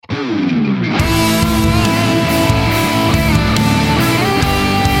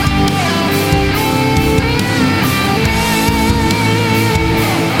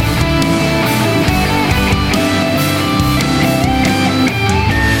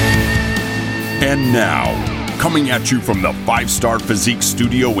And now, coming at you from the 5-Star Physique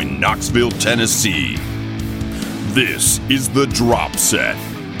Studio in Knoxville, Tennessee, this is The Drop Set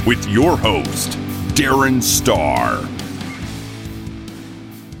with your host, Darren Starr.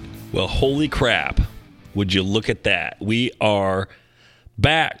 Well, holy crap. Would you look at that? We are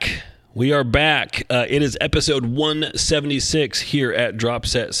back. It is episode 176 here at Drop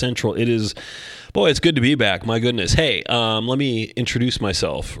Set Central. Boy, it's good to be back. My goodness. Hey, let me introduce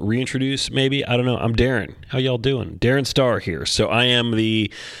myself. Reintroduce, maybe? I don't know. I'm Darren. How y'all doing? Darren Starr here. So I am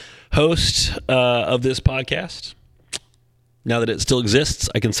the host of this podcast. Now that it still exists,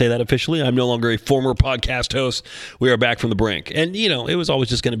 I can say that officially. I'm no longer a former podcast host. We are back from the brink. And, you know, it was always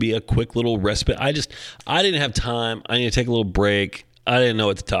just going to be a quick little respite. I didn't have time. I need to take a little break. I didn't know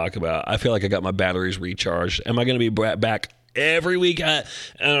what to talk about. I feel like I got my batteries recharged. Am I going to be back every week? I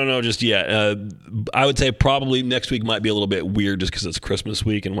don't know just yet. I would say probably next week might be a little bit weird just because it's Christmas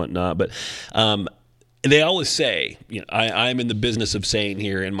week and whatnot. But they always say, you know, I'm in the business of saying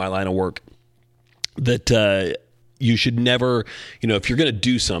here in my line of work that you should never, you know, if you're going to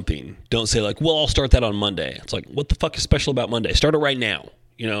do something, don't say like, well, I'll start that on Monday. It's like, what the fuck is special about Monday? Start it right now.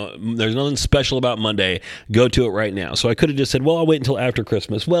 You know, there's nothing special about Monday. Go to it right now. So I could have just said, well, I'll wait until after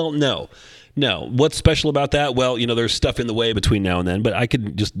Christmas. Well, no. What's special about that? Well, you know, there's stuff in the way between now and then, but I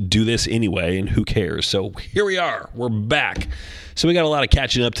could just do this anyway, and who cares? So here we are. We're back. So we got a lot of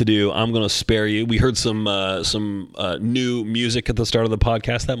catching up to do. I'm going to spare you. We heard some new music at the start of the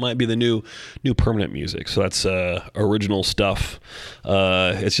podcast. That might be the new permanent music. So that's original stuff.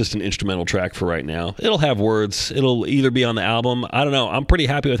 It's just an instrumental track for right now. It'll have words. It'll either be on the album. I don't know. I'm pretty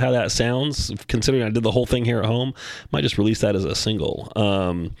happy with how that sounds, considering I did the whole thing here at home. Might just release that as a single.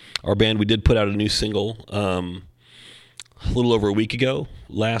 Our band, we did put out a new single a little over a week ago,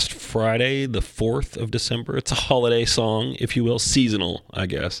 last Friday, the 4th of December. It's a holiday song, if you will, seasonal, I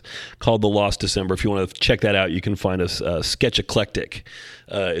guess, called The Lost December. If you want to check that out, you can find us. Sketch Eclectic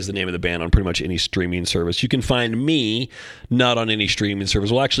is the name of the band on pretty much any streaming service. You can find me not on any streaming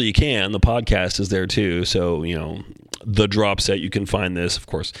service. Well, actually, you can. The podcast is there, too. So, you know, The Drop Set, you can find this. Of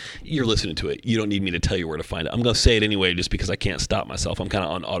course, you're listening to it. You don't need me to tell you where to find it. I'm going to say it anyway just because I can't stop myself. I'm kind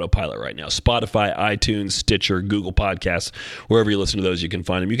of on autopilot right now. Spotify, iTunes, Stitcher, Google Podcasts, wherever you listen to those, you can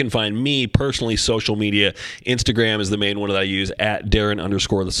find them. You can find me personally, social media. Instagram is the main one that I use, at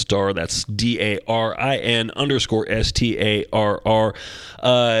Darren_the_Star. That's DARIN_STARR.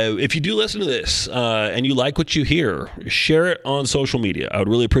 If you do listen to this and you like what you hear, share it on social media. I would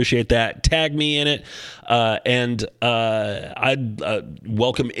really appreciate that. Tag me in it. And I'd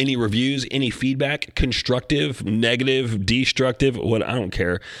welcome any reviews, any feedback, constructive, negative, destructive, I don't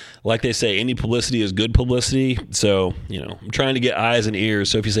care. Like they say, any publicity is good publicity. So, you know, I'm trying to get eyes and ears.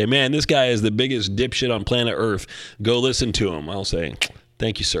 So if you say, man, this guy is the biggest dipshit on planet Earth, go listen to him. I'll say,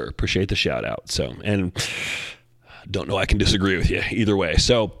 thank you, sir. Appreciate the shout out. So, and don't know I can disagree with you either way.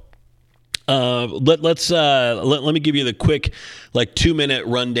 So, let me give you the quick, 2-minute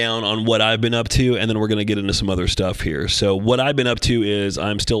rundown on what I've been up to, and then we're going to get into some other stuff here. So what I've been up to is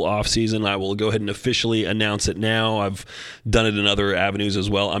I'm still off season. I will go ahead and officially announce it now. I've done it in other avenues as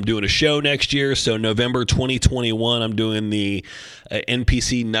well. I'm doing a show next year. So November 2021, I'm doing the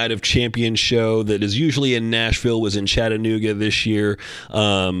NPC Night of Champions show that is usually in Nashville, was in Chattanooga this year.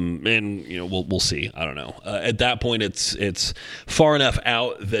 And you know, we'll see. I don't know. At that point, it's far enough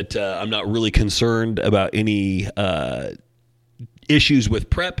out that I'm not really concerned about any issues with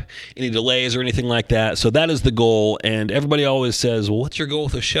prep, any delays or anything like that. So that is the goal. And everybody always says, well, what's your goal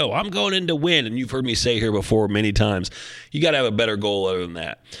with the show? I'm going in to win. And you've heard me say here before many times, you got to have a better goal other than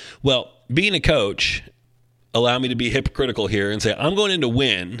that. Well, being a coach, allow me to be hypocritical here and say, I'm going in to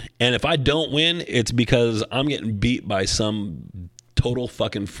win. And if I don't win, it's because I'm getting beat by some total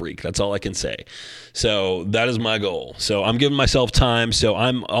fucking freak. That's all I can say. So that is my goal. So I'm giving myself time. So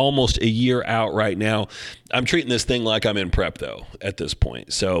I'm almost a year out right now. I'm treating this thing like I'm in prep though at this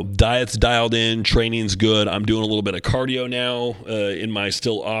point. So diet's dialed in, training's good. I'm doing a little bit of cardio now in my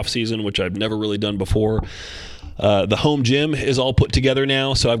still off season, which I've never really done before. The home gym is all put together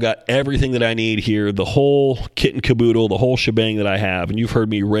now, so I've got everything that I need here, the whole kit and caboodle, the whole shebang that I have. And you've heard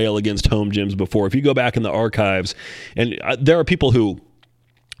me rail against home gyms before. If you go back in the archives, and there are people who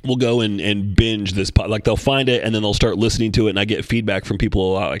will go and binge this, like they'll find it and then they'll start listening to it, and I get feedback from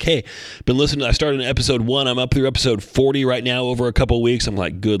people a lot like, hey, been listening, I started in episode 1, I'm up through episode 40 right now over a couple of weeks. I'm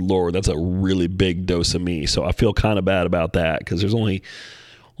like, good Lord, that's a really big dose of me. So I feel kind of bad about that because there's only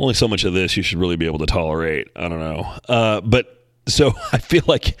so much of this you should really be able to tolerate. I don't know. But So I feel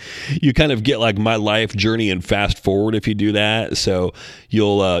like you kind of get like my life journey and fast forward if you do that. So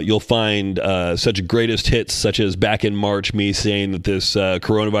you'll find such greatest hits, such as back in March, me saying that this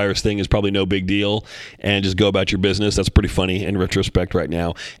coronavirus thing is probably no big deal, and just go about your business. That's pretty funny in retrospect right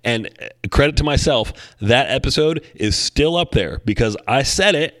now. And credit to myself, that episode is still up there because I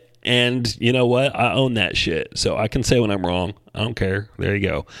said it, and you know what? I own that shit. So I can say when I'm wrong. I don't care. There you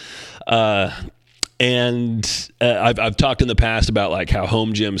go. And I've talked in the past about like how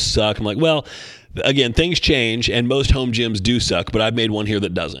home gyms suck. I'm like, well, again, things change, and most home gyms do suck, but I've made one here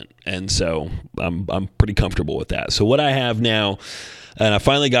that doesn't, and so I'm pretty comfortable with that. So what I have now, and I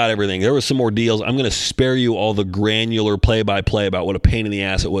finally got everything. There was some more deals. I'm going to spare you all the granular play-by-play about what a pain in the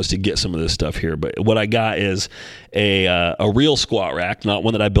ass it was to get some of this stuff here. But what I got is a real squat rack, not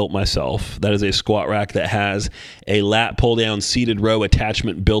one that I built myself. That is a squat rack that has a lat pull-down seated row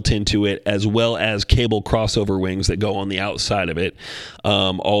attachment built into it, as well as cable crossover wings that go on the outside of it.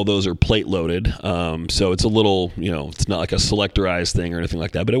 All those are plate-loaded. So it's a little, it's not like a selectorized thing or anything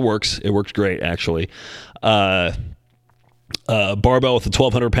like that, but it works. It works great, actually. Barbell with a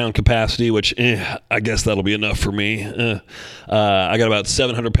 1,200 pound capacity, which I guess that'll be enough for me. I got about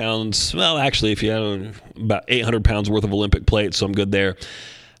 700 pounds. Well, actually, if you have about 800 pounds worth of Olympic plates, so I'm good there.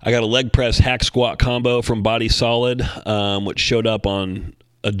 I got a leg press hack squat combo from Body Solid, which showed up on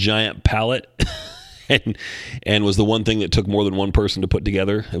a giant pallet. And was the one thing that took more than one person to put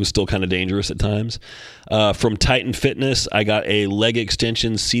together. It was still kind of dangerous at times. From Titan Fitness, I got a leg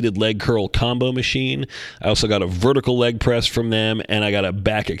extension seated leg curl combo machine. I also got a vertical leg press from them, and I got a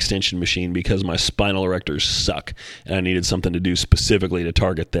back extension machine because my spinal erectors suck, and I needed something to do specifically to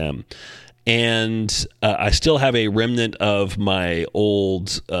target them. And I still have a remnant of my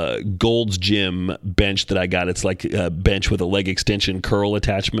old Gold's Gym bench that I got. It's like a bench with a leg extension curl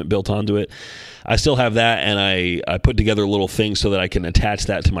attachment built onto it. I still have that, and I put together a little thing so that I can attach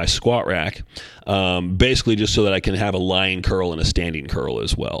that to my squat rack, basically just so that I can have a lying curl and a standing curl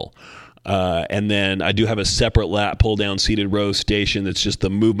as well. And then I do have a separate lat pull down seated row station. That's just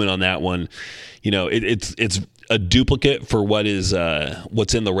the movement on that one. It's a duplicate for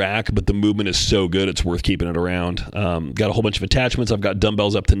what's in the rack, but the movement is so good it's worth keeping it around. Got a whole bunch of attachments. I've got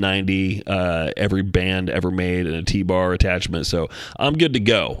dumbbells up to 90, every band ever made, and a T-bar attachment. So I'm good to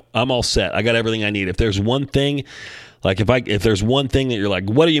go. I'm all set. I got everything I need. If there's one thing, if there's one thing that you're like,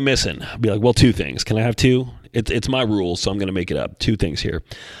 what are you missing? I'd be like, well, two things. Can I have two? It's my rules, so I'm going to make it up. Two things here.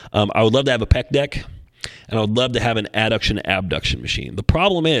 I would love to have a pec deck, and I would love to have an adduction-abduction machine. The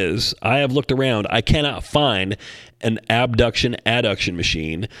problem is, I have looked around. I cannot find an abduction-adduction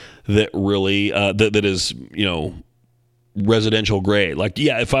machine that really that is, residential grade. Like,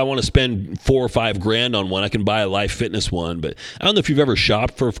 yeah, if I want to spend $4,000 or $5,000 on one, I can buy a Life Fitness one. But I don't know if you've ever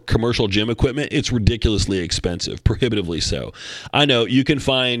shopped for commercial gym equipment. It's ridiculously expensive, prohibitively so. I know you can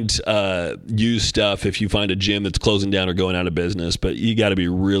find used stuff if you find a gym that's closing down or going out of business, but you got to be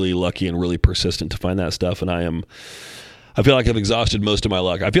really lucky and really persistent to find that stuff. And I feel like I've exhausted most of my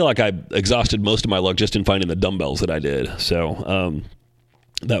luck. I feel like I exhausted most of my luck just in finding the dumbbells that I did. So,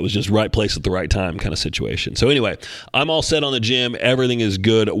 that was just right place at the right time kind of situation. So anyway, I'm all set on the gym. Everything is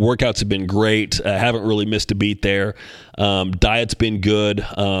good. Workouts have been great. I haven't really missed a beat there. Diet's been good.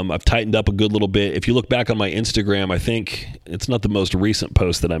 I've tightened up a good little bit. If you look back on my Instagram, I think it's not the most recent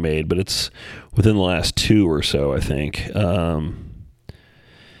post that I made, but it's within the last 2 or so, I think.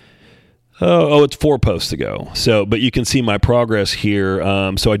 It's 4 posts ago. So, but you can see my progress here.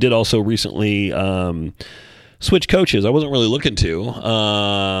 So I did also recently switch coaches. I wasn't really looking to,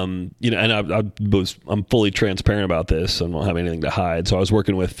 and I'm fully transparent about this. So I don't have anything to hide. So I was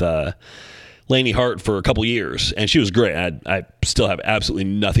working with Lainey Hart for a couple years, and she was great. I still have absolutely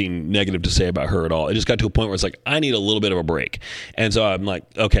nothing negative to say about her at all. It just got to a point where it's like, I need a little bit of a break. And so I'm like,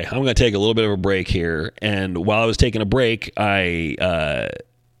 okay, I'm going to take a little bit of a break here. And while I was taking a break, I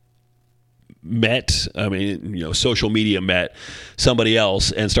social media met somebody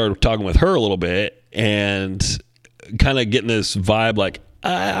else and started talking with her a little bit and kind of getting this vibe like,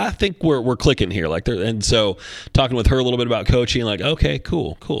 I think we're clicking here, and so talking with her a little bit about coaching, like, okay,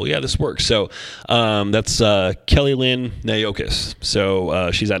 cool, yeah, this works. So that's Kelly Lynn Nayokis. So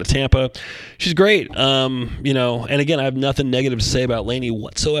she's out of Tampa. She's great, and again, I have nothing negative to say about Lainey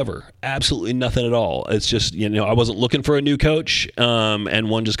whatsoever. Absolutely nothing at all. It's just I wasn't looking for a new coach, and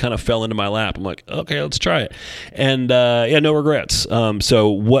one just kind of fell into my lap. I'm like, okay, let's try it, and no regrets. So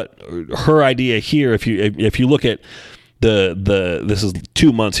what her idea here, if you look at this is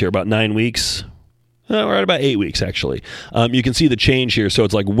 2 months here, about 9 weeks, We're at about 8 weeks, actually. You can see the change here. So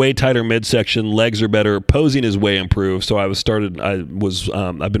it's like way tighter midsection, legs are better, posing is way improved. So I've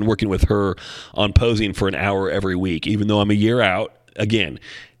been working with her on posing for an hour every week, even though I'm a year out. Again,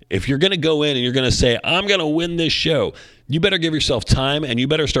 if you're going to go in and you're going to say, I'm going to win this show, you better give yourself time and you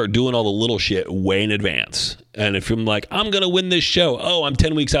better start doing all the little shit way in advance. And if you're like, I'm going to win this show, I'm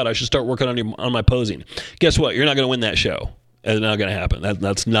 10 weeks out, I should start working on my posing. Guess what? You're not going to win that show. It's not going to happen.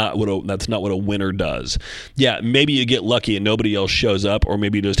 That's not what a winner does. Yeah, maybe you get lucky and nobody else shows up, or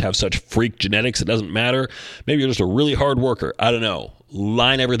maybe you just have such freak genetics it doesn't matter. Maybe you're just a really hard worker. I don't know.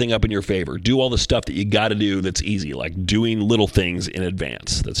 Line everything up in your favor. Do all the stuff that you got to do that's easy, like doing little things in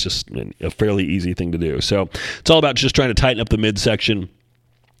advance. That's just a fairly easy thing to do. So it's all about just trying to tighten up the midsection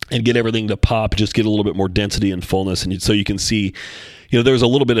and get everything to pop, just get a little bit more density and fullness. And so you can see, there's a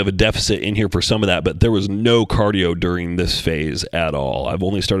little bit of a deficit in here for some of that, but there was no cardio during this phase at all. I've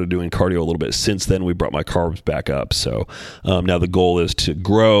only started doing cardio a little bit since then. We brought my carbs back up. So now the goal is to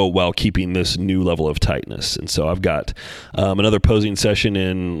grow while keeping this new level of tightness. And so I've got another posing session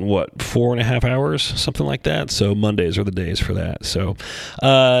in 4.5 hours, something like that. So Mondays are the days for that. So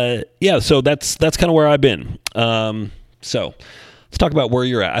so that's kind of where I've been. So let's talk about where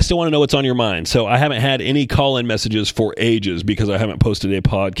you're at. I still want to know what's on your mind. So I haven't had any call-in messages for ages because I haven't posted a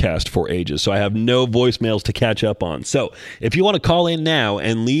podcast for ages. So I have no voicemails to catch up on. So if you want to call in now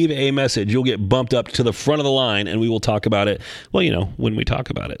and leave a message, you'll get bumped up to the front of the line and we will talk about it, when we talk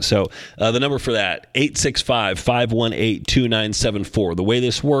about it. So the number for that, 865-518-2974. The way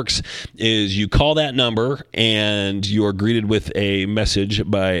this works is you call that number and you are greeted with a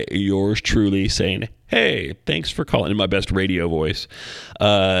message by yours truly saying, hey, thanks for calling, in my best radio voice.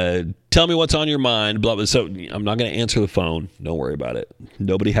 Tell me what's on your mind. Blah, blah. So I'm not going to answer the phone. Don't worry about it.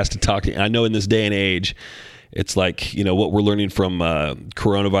 Nobody has to talk to you. I know in this day and age, it's like, what we're learning from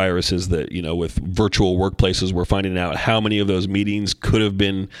coronavirus is that, with virtual workplaces, we're finding out how many of those meetings could have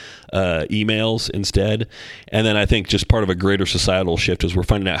been emails instead. And then I think just part of a greater societal shift is we're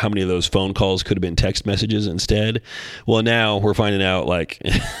finding out how many of those phone calls could have been text messages instead. Well, now we're finding out like...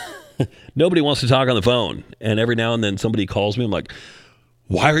 Nobody wants to talk on the phone. And every now and then somebody calls me. I'm like,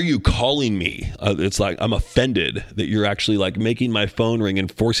 why are you calling me? It's like, I'm offended that you're actually like making my phone ring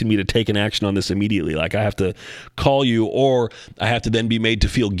and forcing me to take an action on this immediately. Like I have to call you, or I have to then be made to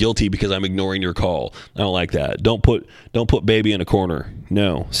feel guilty because I'm ignoring your call. I don't like that. Don't put baby in a corner.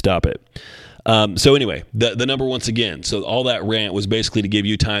 No, stop it. So anyway, the number once again. So all that rant was basically to give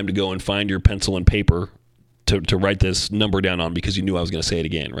you time to go and find your pencil and paper to write this number down on, because you knew I was going to say it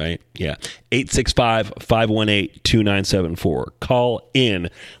again, right? Yeah. 865-518-2974. Call in.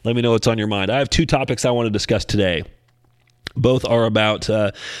 Let me know what's on your mind. I have two topics I want to discuss today. Both are about,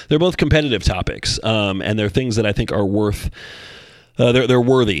 they're both competitive topics, and they're things that I think are worth, they're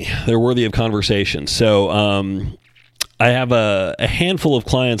worthy. They're worthy of conversation. So, I have a handful of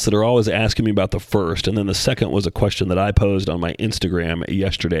clients that are always asking me about the first, and then the second was a question that I posed on my Instagram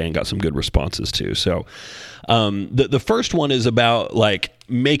yesterday and got some good responses to. So the first one is about like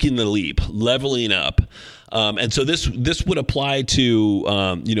making the leap, leveling up. And so this would apply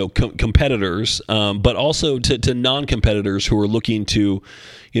to competitors, but also to non-competitors who are looking to,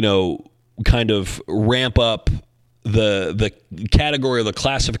 kind of ramp up the category or the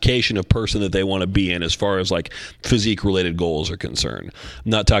classification of person that they want to be in as far as like physique related goals are concerned. I'm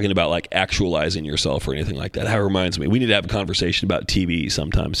not talking about like actualizing yourself or anything like that. That reminds me, we need to have a conversation about TV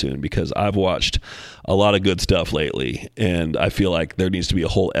sometime soon, because I've watched a lot of good stuff lately and I feel like there needs to be a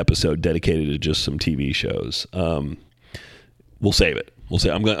whole episode dedicated to just some TV shows. We'll save it.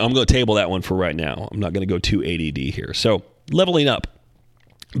 I'm going to table that one for right now. I'm not going to go too ADD here. So leveling up,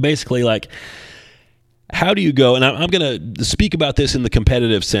 basically like, how do you go? And I'm going to speak about this in the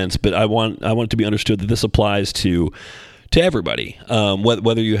competitive sense, but I want it to be understood that this applies to everybody,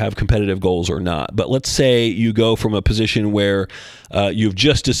 whether you have competitive goals or not. But let's say you go from a position where you've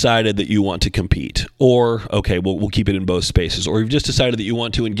just decided that you want to compete, or we'll keep it in both spaces, or you've just decided that you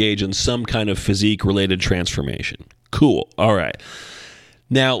want to engage in some kind of physique-related transformation. Cool. All right.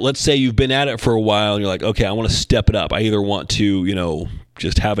 Now, let's say you've been at it for a while and you're like, okay, I want to step it up. I either want to,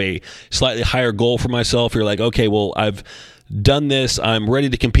 just have a slightly higher goal for myself. You're like, okay, well, I've done this. I'm ready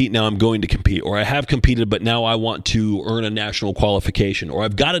to compete. Now I'm going to compete. Or I have competed, but now I want to earn a national qualification. Or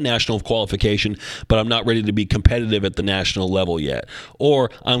I've got a national qualification, but I'm not ready to be competitive at the national level yet.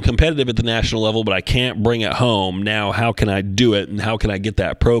 Or I'm competitive at the national level, but I can't bring it home. Now, how can I do it? And how can I get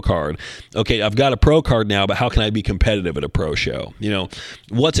that pro card? Okay, I've got a pro card now, but how can I be competitive at a pro show?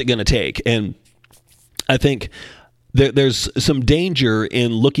 What's it going to take? And I think there's some danger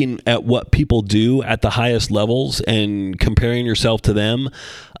in looking at what people do at the highest levels and comparing yourself to them.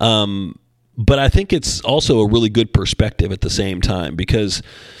 But I think it's also a really good perspective at the same time, because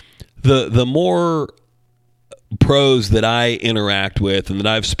the more pros that I interact with and that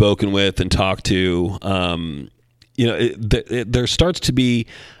I've spoken with and talked to, there starts to be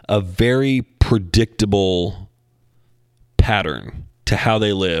a very predictable pattern to how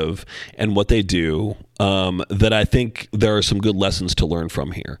they live and what they do, that I think there are some good lessons to learn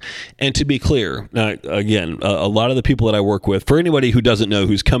from here. And to be clear, again, a lot of the people that I work with, for anybody who doesn't know,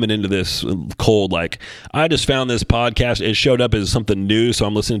 who's coming into this cold, like, I just found this podcast, it showed up as something new, so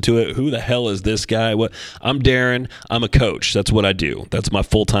I'm listening to it. Who the hell is this guy? What? I'm Darren. I'm a coach. That's what I do. That's my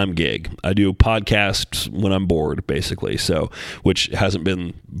full-time gig. I do podcasts when I'm bored, basically, which hasn't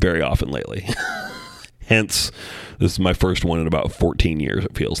been very often lately. Hence, this is my first one in about 14 years,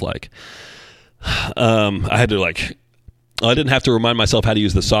 it feels like. I didn't have to remind myself how to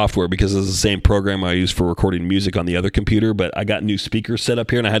use the software, because it's the same program I use for recording music on the other computer, but I got new speakers set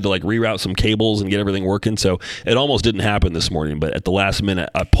up here and I had to reroute some cables and get everything working. So it almost didn't happen this morning, but at the last minute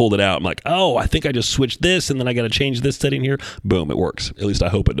I pulled it out. I'm like, oh, I think I just switched this and then I got to change this setting here. Boom, it works. At least I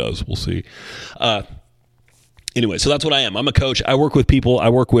hope it does. We'll see. Anyway, so that's what I am. I'm a coach. I work with people. I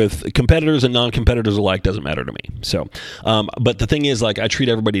work with competitors and non-competitors alike. Doesn't matter to me. So, but the thing is, I treat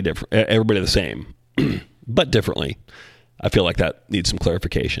everybody the same, but differently. I feel like that needs some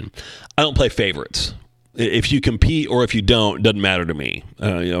clarification. I don't play favorites. If you compete or if you don't, doesn't matter to me.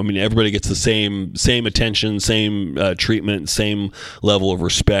 Everybody gets the same attention, same treatment, same level of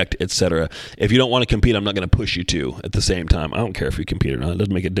respect, etc. If you don't want to compete, I'm not going to push you to at the same time. I don't care if you compete or not. It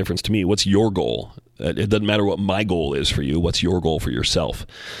doesn't make a difference to me. What's your goal? It doesn't matter what my goal is for you. What's your goal for yourself?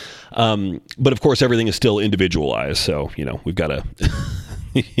 But of course, everything is still individualized. So, we've got to...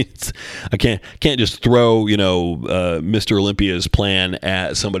 I can't just throw Mr. Olympia's plan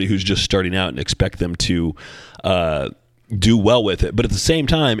at somebody who's just starting out and expect them to do well with it. But at the same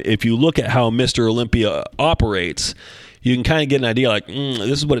time, if you look at how Mr. Olympia operates, you can kind of get an idea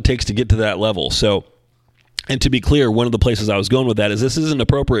this is what it takes to get to that level. So, and to be clear, one of the places I was going with that is this isn't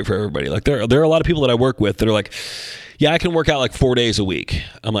appropriate for everybody. There are a lot of people that I work with that are like, yeah, I can work out 4 days a week.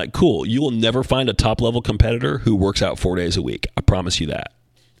 I'm like, cool. You will never find a top level competitor who works out 4 days a week. I promise you that.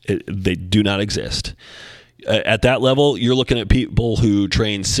 They do not exist. At that level, you're looking at people who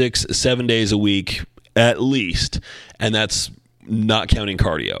train 6-7 days a week at least, and that's not counting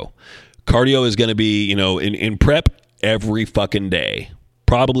cardio. Cardio is going to be, in prep every fucking day,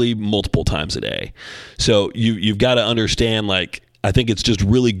 probably multiple times a day. So you've got to understand, I think it's just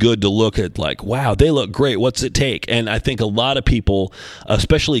really good to look at wow, they look great. What's it take? And I think a lot of people,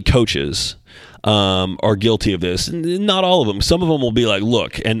 especially coaches, are guilty of this. Not all of them. Some of them will be like,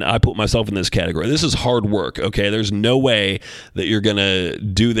 look, and I put myself in this category. This is hard work. Okay. There's no way that you're going to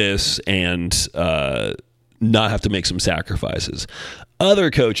do this and, not have to make some sacrifices. Other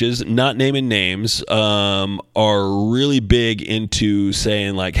coaches, not naming names, are really big into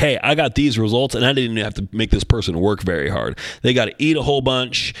saying hey, I got these results and I didn't even have to make this person work very hard. They got to eat a whole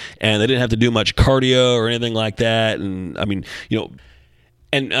bunch and they didn't have to do much cardio or anything like that. And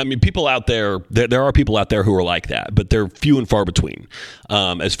people out there are people out there who are like that, but they're few and far between,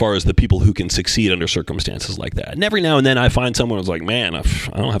 as far as the people who can succeed under circumstances like that. And every now and then I find someone who's like, man, I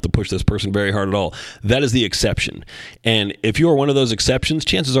don't have to push this person very hard at all. That is the exception. And if you are one of those exceptions,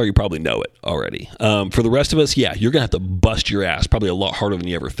 chances are you probably know it already. For the rest of us, yeah, you're going to have to bust your ass probably a lot harder than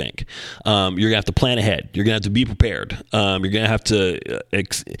you ever think. You're going to have to plan ahead. You're going to have to be prepared. You're going to have to...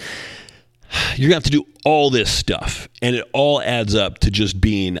 You're going to have to do all this stuff, and it all adds up to just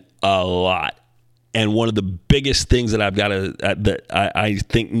being a lot. And one of the biggest things that I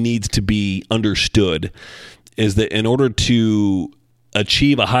think needs to be understood is that in order to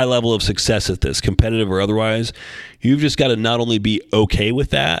achieve a high level of success at this, competitive or otherwise, you've just got to not only be okay with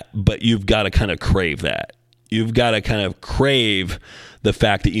that, but you've got to kind of crave that. You've got to kind of crave the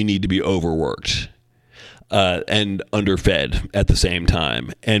fact that you need to be overworked. And underfed at the same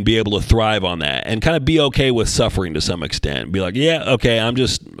time, and be able to thrive on that and kind of be okay with suffering to some extent. Be like, yeah, okay, I'm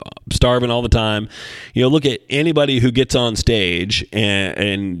just starving all the time. Look at anybody who gets on stage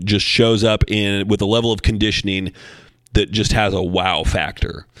and just shows up with a level of conditioning that just has a wow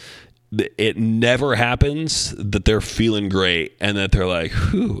factor. It never happens that they're feeling great and that they're like,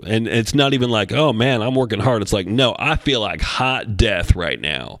 whew. And it's not even like, oh man, I'm working hard. It's like, no, I feel like hot death right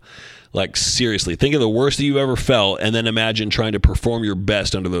now. Like, seriously, think of the worst that you ever felt, and then imagine trying to perform your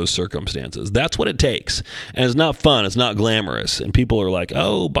best under those circumstances. That's what it takes. And it's not fun. It's not glamorous. And people are like,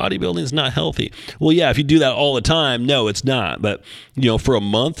 oh, bodybuilding is not healthy. Well, yeah, if you do that all the time, no, it's not. But, for a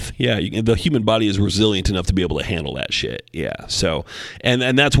month, yeah, the human body is resilient enough to be able to handle that shit. Yeah. So,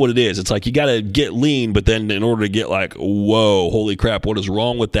 and that's what it is. It's like you got to get lean, but then in order to get like, whoa, holy crap, what is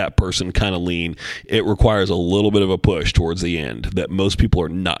wrong with that person kind of lean, it requires a little bit of a push towards the end that most people are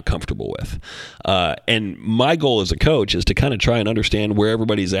not comfortable with. And my goal as a coach is to kind of try and understand where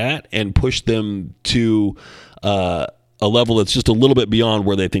everybody's at and push them to a level that's just a little bit beyond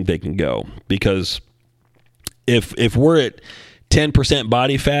where they think they can go. Because if we're at 10%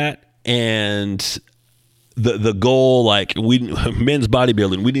 body fat and the goal, like men's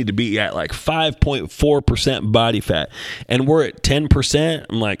bodybuilding, we need to be at like 5.4% body fat, and we're at 10%.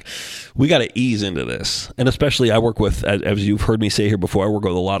 I'm like, we got to ease into this. And especially I work with, as you've heard me say here before, I work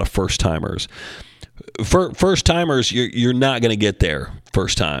with a lot of first timers. First timers, you're not going to get there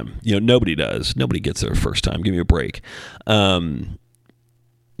first time. Nobody does. Nobody gets there first time. Give me a break.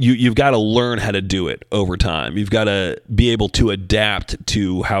 You've got to learn how to do it over time. You've got to be able to adapt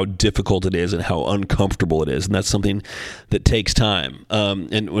to how difficult it is and how uncomfortable it is. And that's something that takes time.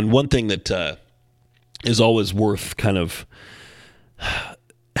 And one thing that is always worth kind of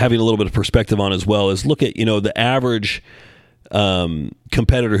having a little bit of perspective on as well is look at, the average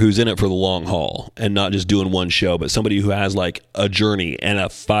competitor who's in it for the long haul and not just doing one show, but somebody who has like a journey and a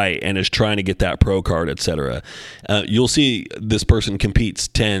fight and is trying to get that pro card, etc. You'll see this person competes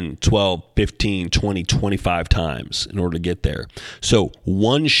 10, 12, 15, 20, 25 times in order to get there. So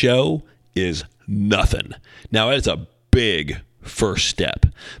one show is nothing. Now, it's a big first step,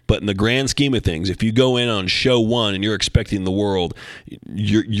 but in the grand scheme of things, if you go in on show one and you're expecting the world,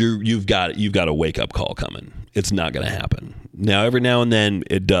 you've got a wake up call coming. It's not going to happen. Now, every now and then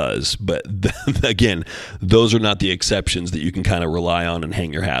it does, but again, those are not the exceptions that you can kind of rely on and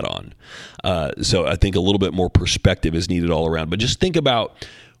hang your hat on. So I think a little bit more perspective is needed all around, but just think about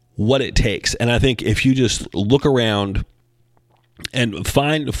what it takes. And I think if you just look around and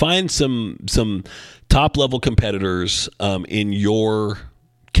find some top level competitors in your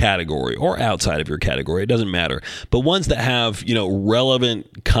category or outside of your category, it doesn't matter, but ones that have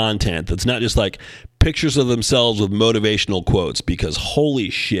relevant content that's not just like pictures of themselves with motivational quotes, because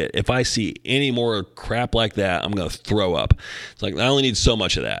holy shit, if I see any more crap like that, I'm gonna throw up. It's like I only need so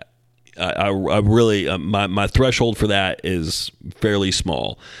much of that. I really my threshold for that is fairly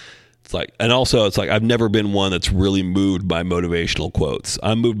small. It's like, and also it's like I've never been one that's really moved by motivational quotes.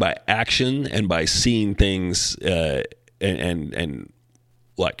 I'm moved by action and by seeing things and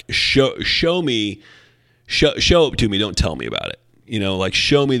like show up to me. Don't tell me about it. Like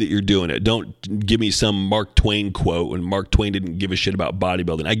show me that you're doing it. Don't give me some Mark Twain quote when Mark Twain didn't give a shit about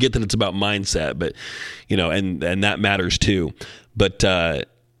bodybuilding. I get that it's about mindset, but and that matters too. But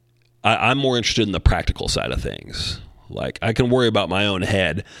I'm more interested in the practical side of things. Like I can worry about my own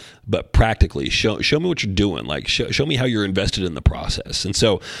head, but practically show me what you're doing. Like show me how you're invested in the process. And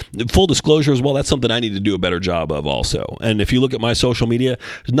so full disclosure as well, that's something I need to do a better job of also. And if you look at my social media,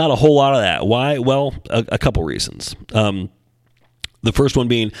 there's not a whole lot of that. Why? Well, a couple reasons. The first one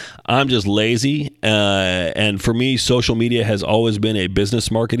being I'm just lazy, and for me, social media has always been a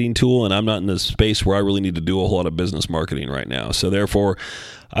business marketing tool, and I'm not in the space where I really need to do a whole lot of business marketing right now. So therefore,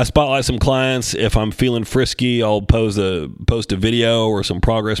 I spotlight some clients. If I'm feeling frisky, I'll post a video or some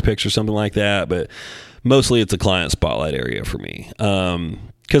progress pics or something like that, but mostly it's a client spotlight area for me.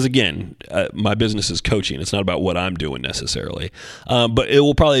 Because again, my business is coaching. It's not about what I'm doing necessarily. But it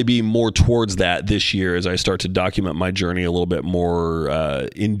will probably be more towards that this year as I start to document my journey a little bit more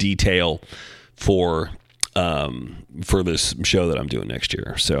in detail for this show that I'm doing next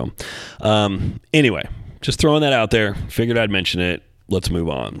year. So anyway, just throwing that out there. Figured I'd mention it. Let's move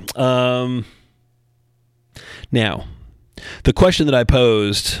on. Now, the question that I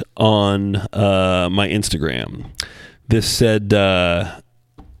posed on my Instagram, this said,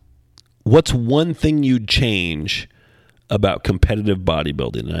 what's one thing you'd change about competitive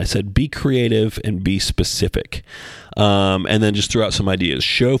bodybuilding? And I said, be creative and be specific. And then just throw out some ideas: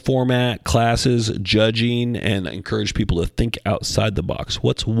 show format, classes, judging, and encourage people to think outside the box.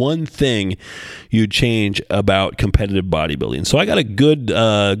 What's one thing you'd change about competitive bodybuilding? So I got a good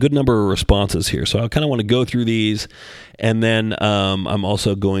number of responses here. So I kind of want to go through these, and then I'm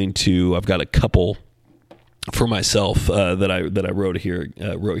also I've got a couple for myself that I wrote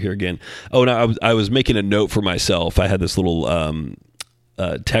here again. Oh, no, I was making a note for myself. I had this little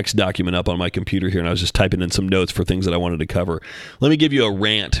text document up on my computer here, and I was just typing in some notes for things that I wanted to cover. Let me give you a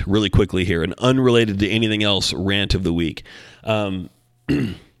rant really quickly here, an unrelated to anything else rant of the week.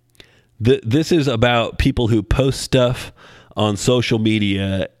 This is about people who post stuff on social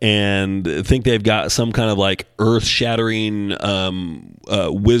media and think they've got some kind of like earth-shattering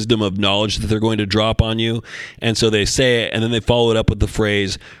wisdom of knowledge that they're going to drop on you. And so they say it, and then they follow it up with the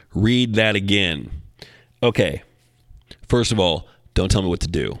phrase, read that again. Okay, first of all, don't tell me what to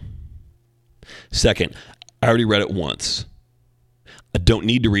do. Second, I already read it once. I don't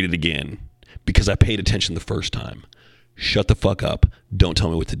need to read it again because I paid attention the first time. Shut the fuck up. Don't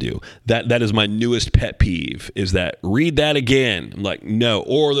tell me what to do. That is my newest pet peeve, is that read that again. I'm like, no.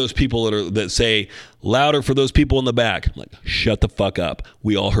 Or those people that say louder for those people in the back. I'm like, shut the fuck up.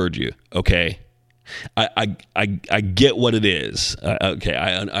 We all heard you. Okay. I get what it is. Okay.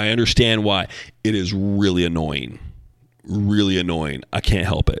 I understand why. It is really annoying. Really annoying. I can't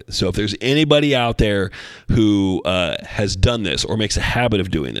help it. So if there's anybody out there who has done this or makes a habit of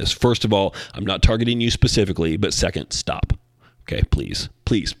doing this, first of all, I'm not targeting you specifically, but second, stop. Okay, please.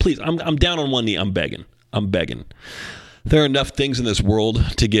 I'm down on one knee. I'm begging. There are enough things in this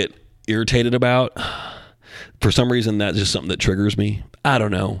world to get irritated about. For some reason, that's just something that triggers me. I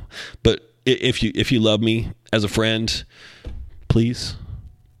don't know. But if you love me as a friend, please.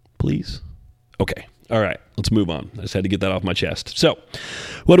 Okay. All right, let's move on. I just had to get that off my chest. So,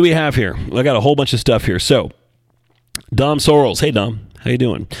 what do we have here? I got a whole bunch of stuff here. So, Dom Sorrells. Hey, Dom. How you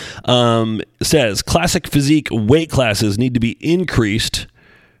doing? Says, classic physique weight classes need to be increased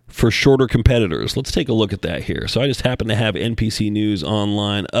for shorter competitors. Let's take a look at that here. So, I just happen to have NPC News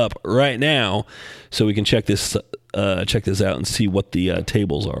Online up right now so we can check this out and see what the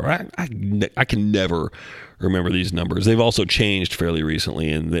tables are. I can never remember these numbers. They've also changed fairly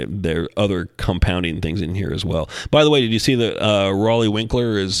recently, and there are other compounding things in here as well. By the way, did you see that Raleigh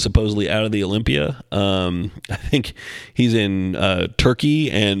Winkler is supposedly out of the Olympia? I think he's in Turkey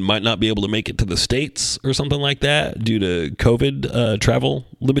and might not be able to make it to the States or something like that due to COVID travel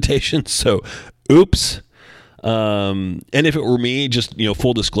limitations. So, oops. And if it were me, just,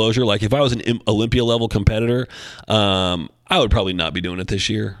 full disclosure, like if I was an Olympia level competitor, I would probably not be doing it this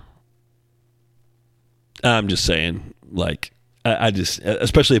year. I'm just saying, like, I just,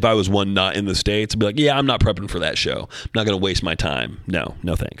 especially if I was one not in the States, I'd be like, yeah, I'm not prepping for that show. I'm not going to waste my time. No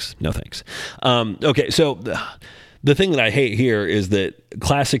thanks. Okay. So the thing that I hate here is that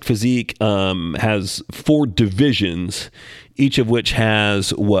Classic Physique, has 4 divisions, each of which has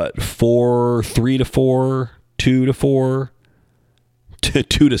 3 to 4, 2 to 4, 2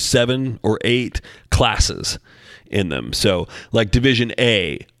 to 7 or 8 classes in them. So like Division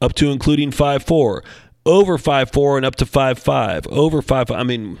A, up to including 5'4", over 5'4", and up to 5'5", over 5'5". I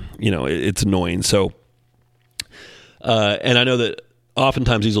mean, it's annoying. So, and I know that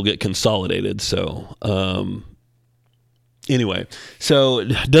oftentimes these will get consolidated. So, anyway, so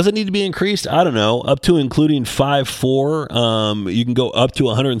does it need to be increased? I don't know. Up to including 5'4", you can go up to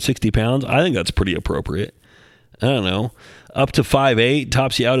 160 pounds. I think that's pretty appropriate. I don't know. Up to 5'8",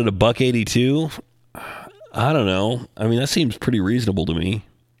 tops you out at $182. I don't know. I mean, that seems pretty reasonable to me.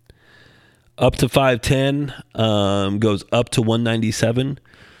 Up to 5'10", goes up to 197.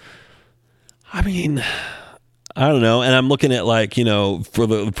 I mean, I don't know. And I'm looking at for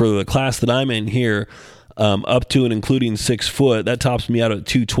the class that I'm in here, up to and including 6 foot, that tops me out at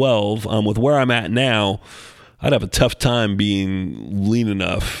 212. With where I'm at now, I'd have a tough time being lean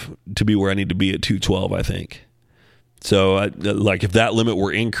enough to be where I need to be at 212, I think. So, if that limit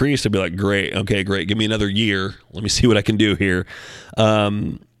were increased, I'd be like, great. Okay, great. Give me another year. Let me see what I can do here.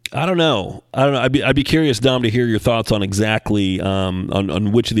 I don't know. I'd be curious, Dom, to hear your thoughts on exactly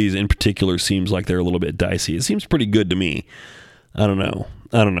on which of these in particular seems like they're a little bit dicey. It seems pretty good to me. I don't know.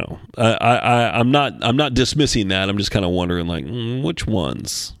 I'm not dismissing that. I'm just kind of wondering, which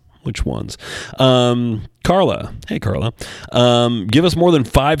ones? Carla. Hey, Carla. Give us more than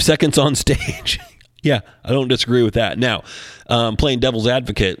 5 seconds on stage. Yeah, I don't disagree with that. Now, playing devil's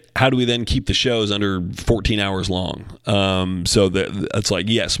advocate, how do we then keep the shows under 14 hours long? So that's like,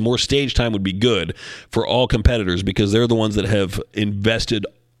 yes, more stage time would be good for all competitors because they're the ones that have invested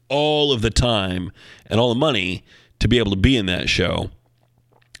all of the time and all the money to be able to be in that show.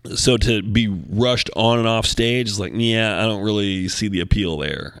 So to be rushed on and off stage is like, yeah, I don't really see the appeal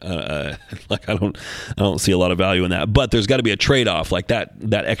there. I don't see a lot of value in that. But there's got to be a trade-off. Like that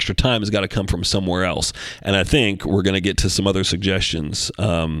extra time has got to come from somewhere else. And I think we're going to get to some other suggestions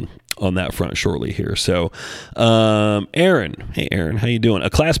on that front shortly here. So, Erin, hey Erin, how you doing? A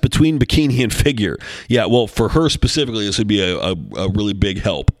class between bikini and figure. Yeah, well, for her specifically, this would be a really big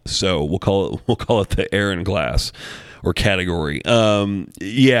help. So we'll call it the Erin class. Or category.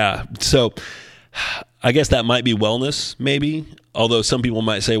 Yeah. So I guess that might be wellness, maybe. Although some people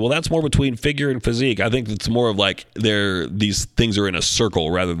might say, well, that's more between figure and physique. I think it's more of like these things are in a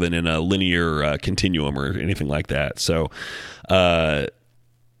circle rather than in a linear continuum or anything like that. So, and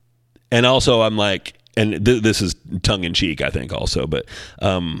also I'm like, and this is tongue in cheek, I think also, but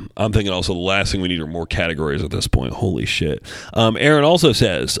I'm thinking also the last thing we need are more categories at this point. Holy shit. Aaron also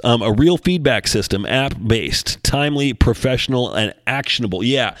says, a real feedback system, app-based, timely, professional, and actionable.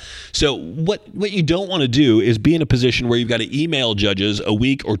 Yeah. So what you don't want to do is be in a position where you've got to email judges a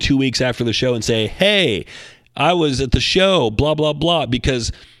week or 2 weeks after the show and say, hey, I was at the show, blah, blah, blah,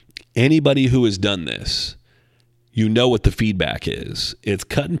 because anybody who has done this, you know what the feedback is. It's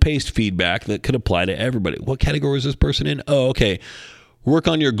cut and paste feedback that could apply to everybody. What category is this person in? Oh, okay. Work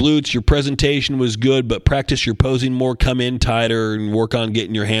on your glutes. Your presentation was good, but practice your posing more, come in tighter, and work on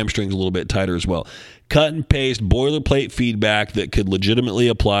getting your hamstrings a little bit tighter as well. Cut and paste boilerplate feedback that could legitimately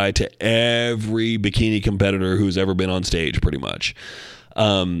apply to every bikini competitor who's ever been on stage, pretty much.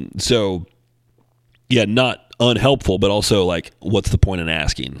 So, yeah, not unhelpful, but also like, what's the point in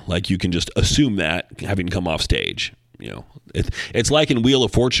asking? Like, you can just assume that having come off stage. You know, it's like in Wheel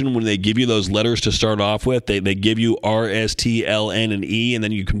of Fortune when they give you those letters to start off with. They give you R, S, T, L, N, and E, and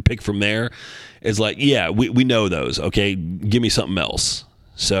then you can pick from there. It's like, yeah, we know those. Okay, give me something else.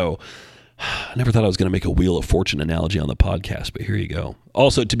 So I never thought I was going to make a Wheel of Fortune analogy on the podcast, but here you go.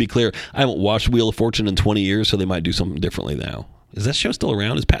 Also, to be clear, I haven't watched Wheel of Fortune in 20 years, so they might do something differently now. Is that show still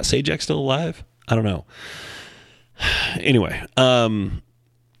around? Is Pat Sajak still alive? I don't know. Anyway,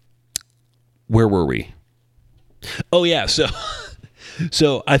 where were we? Oh yeah, so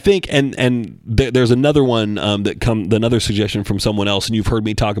I think, and there's another one another suggestion from someone else, and you've heard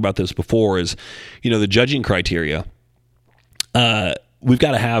me talk about this before. Is, you know, the judging criteria. We've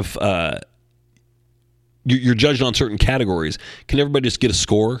got to have you're judged on certain categories. Can everybody just get a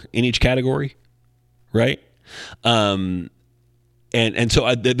score in each category, right? And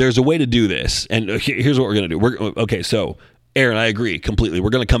so there's a way to do this, and here's what we're going to do. So Aaron, I agree completely. We're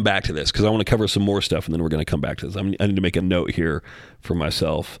going to come back to this because I want to cover some more stuff, and then we're going to come back to this. I need to make a note here for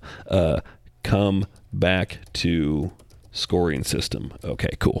myself. Come back to scoring system. Okay,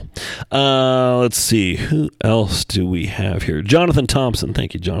 cool. Let's see. Who else do we have here? Jonathan Thompson.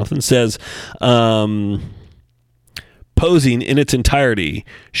 Thank you, Jonathan. Says, posing in its entirety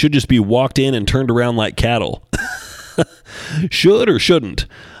should just be walked in and turned around like cattle. Should or shouldn't?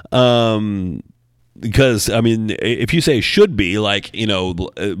 Because, I mean, if you say should be, like, you know,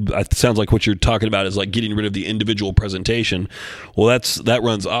 it sounds like what you're talking about is like getting rid of the individual presentation. Well, that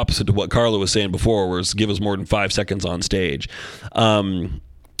runs opposite to what Carla was saying before, where it's give us more than 5 seconds on stage. And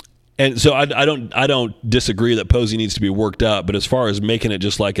so I don't disagree that posing needs to be worked up, but as far as making it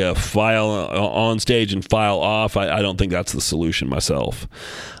just like a file on stage and file off, I don't think that's the solution myself.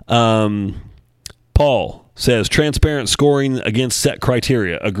 Paul says transparent scoring against set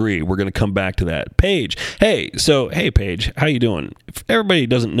criteria. Agree. We're going to come back to that. Paige. Hey, Paige, how you doing? If everybody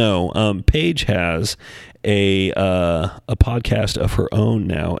doesn't know, Paige has a podcast of her own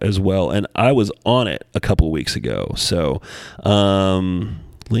now as well, and I was on it a couple of weeks ago. So,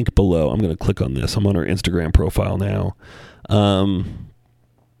 link below. I'm going to click on this. I'm on her Instagram profile now.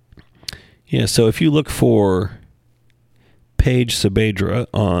 Yeah. So if you look for Paige Saavedra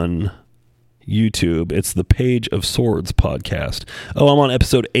on YouTube, it's the Page of Swords podcast. Oh, I'm on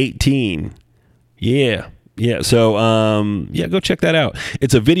episode 18. Yeah. So, go check that out.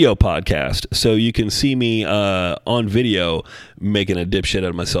 It's a video podcast, so you can see me on video making a dipshit out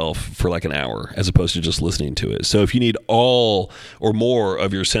of myself for like an hour, as opposed to just listening to it. So if you need all or more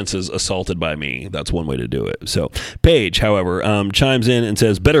of your senses assaulted by me, that's one way to do it. So Paige, however, chimes in and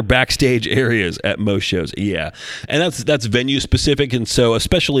says better backstage areas at most shows. Yeah, and that's venue specific, and so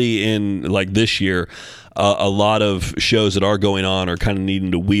especially in like this year, a lot of shows that are going on are kind of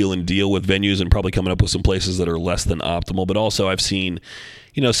needing to wheel and deal with venues and probably coming up with some places that are less than optimal. But also I've seen,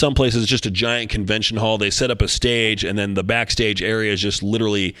 you know, some places just a giant convention hall. They set up a stage, and then the backstage area is just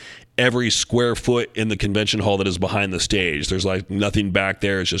literally every square foot in the convention hall that is behind the stage. There's like nothing back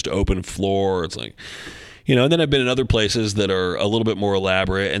there. It's just open floor. It's like, you know, and then I've been in other places that are a little bit more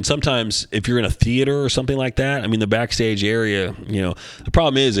elaborate. And sometimes if you're in a theater or something like that, I mean, the backstage area, you know, the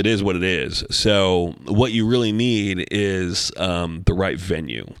problem is it is what it is. So what you really need is the right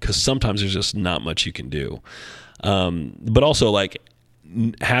venue, because sometimes there's just not much you can do. But also, like,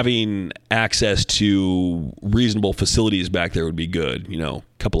 having access to reasonable facilities back there would be good. You know,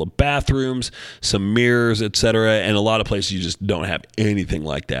 a couple of bathrooms, some mirrors, etc. And a lot of places you just don't have anything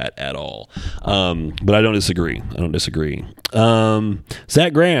like that at all. But I don't disagree.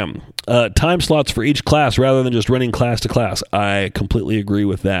 Zach Graham, time slots for each class rather than just running class to class. I completely agree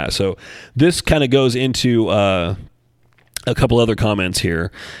with that. So this kind of goes into a couple other comments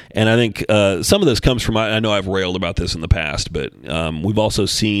here, and I think some of this comes from, I know I've railed about this in the past, but we've also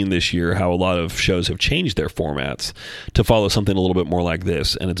seen this year how a lot of shows have changed their formats to follow something a little bit more like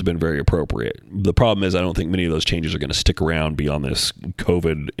this, and it's been very appropriate. The problem is I don't think many of those changes are going to stick around beyond this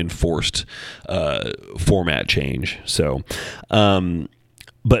COVID-enforced format change. So,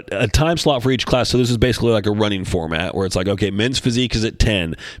 but a time slot for each class. So this is basically like a running format where it's like, okay, men's physique is at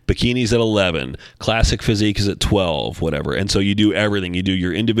 10, bikinis at 11, classic physique is at 12, whatever. And so you do everything. You do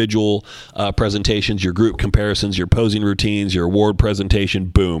your individual presentations, your group comparisons, your posing routines, your award presentation,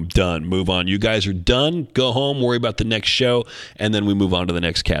 boom, done, move on. You guys are done, go home, worry about the next show, and then we move on to the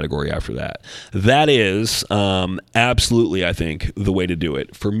next category after that. That is absolutely, I think, the way to do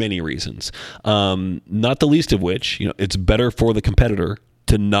it for many reasons. Not the least of which, you know, it's better for the competitor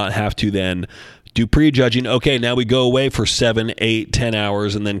to not have to then do prejudging. Okay, now we go away for 7, 8, 10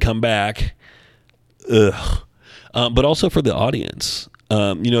 hours and then come back. Ugh. But also for the audience.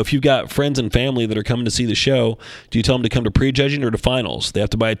 You know, if you've got friends and family that are coming to see the show, do you tell them to come to prejudging or to finals? They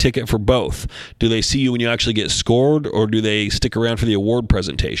have to buy a ticket for both. Do they see you when you actually get scored, or do they stick around for the award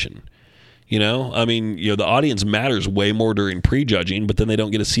presentation? You know, I mean, you know, the audience matters way more during prejudging, but then they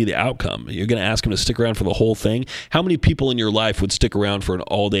don't get to see the outcome. You're going to ask them to stick around for the whole thing. How many people in your life would stick around for an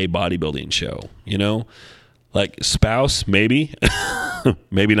all-day bodybuilding show? You know, like spouse, maybe,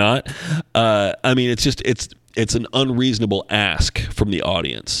 maybe not. I mean, it's just, it's an unreasonable ask from the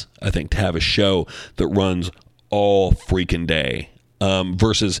audience, I think, to have a show that runs all freaking day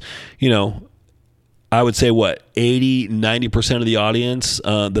versus, you know, I would say 80, 90% of the audience,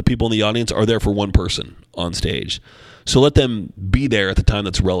 the people in the audience are there for one person on stage. So let them be there at the time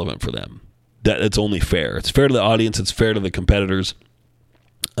that's relevant for them. It's only fair. It's fair to the audience. It's fair to the competitors.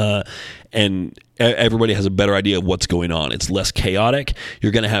 And everybody has a better idea of what's going on. It's less chaotic.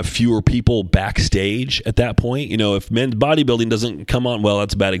 You're going to have fewer people backstage at that point. You know, if men's bodybuilding doesn't come on, well,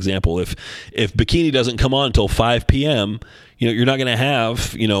 that's a bad example. If bikini doesn't come on until 5 p.m., you know, you're not going to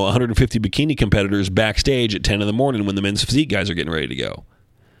have, you know, 150 bikini competitors backstage at 10 in the morning when the men's physique guys are getting ready to go.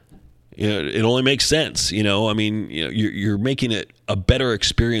 You know, it only makes sense. You know, I mean, you know, you're making it a better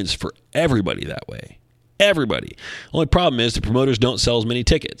experience for everybody that way. Everybody. Only problem is the promoters don't sell as many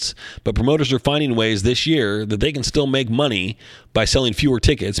tickets, but promoters are finding ways this year that they can still make money by selling fewer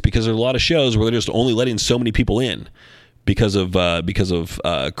tickets, because there's a lot of shows where they're just only letting so many people in because of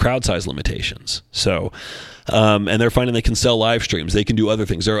crowd size limitations. So, and they're finding they can sell live streams. They can do other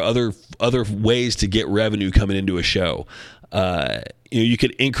things. There are other ways to get revenue coming into a show. You know, you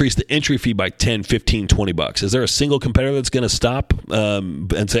could increase the entry fee by 10, 15, $20. Is there a single competitor that's going to stop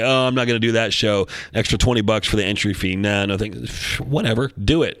and say, oh, I'm not going to do that show, extra $20 for the entry fee? Nah, no thanks. Whatever,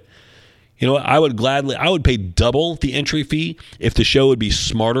 do it. You know what? I would pay double the entry fee if the show would be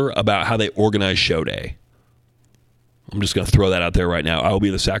smarter about how they organize show day. I'm just going to throw that out there right now. I will be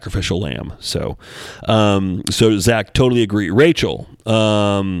the sacrificial lamb. So Zach, totally agree. Rachel,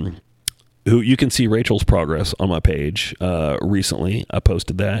 who you can see Rachel's progress on my page recently. I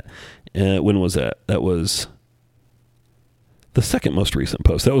posted that. When was that? That was the second most recent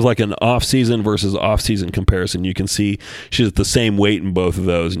post. That was like an off-season versus off-season comparison. You can see she's at the same weight in both of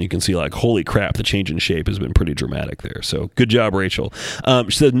those, and you can see, like, holy crap, the change in shape has been pretty dramatic there. So good job, Rachel.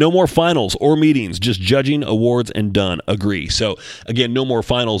 She said no more finals or meetings, just judging, awards, and done. Agree. So again, no more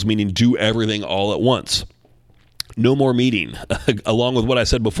finals, meaning do everything all at once. No more meeting. Along with what I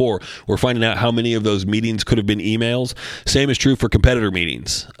said before, we're finding out how many of those meetings could have been emails. Same is true for competitor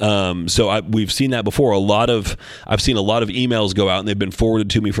meetings. We've seen that before. I've seen a lot of emails go out, and they've been forwarded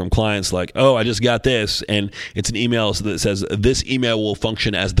to me from clients like, oh, I just got this. And it's an email that says this email will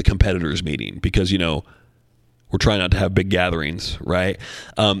function as the competitors meeting, because, you know, we're trying not to have big gatherings, right?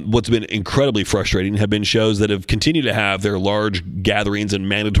 What's been incredibly frustrating have been shows that have continued to have their large gatherings and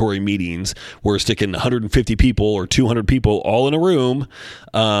mandatory meetings where we're sticking 150 people or 200 people all in a room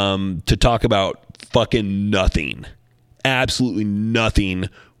to talk about fucking nothing. Absolutely nothing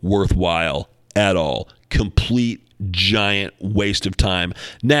worthwhile at all. Complete giant waste of time.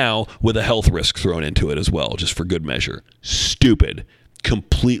 Now with a health risk thrown into it as well, just for good measure.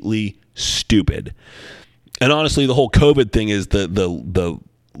 Completely stupid. And honestly, the whole COVID thing is the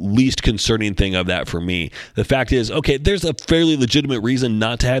least concerning thing of that for me. The fact is, okay, there's a fairly legitimate reason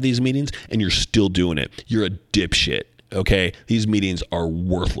not to have these meetings, and you're still doing it. You're a dipshit. Okay, these meetings are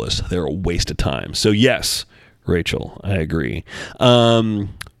worthless. They're a waste of time. So yes, Rachel, I agree.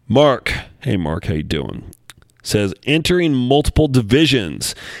 Mark, hey Mark, how you doing? Says entering multiple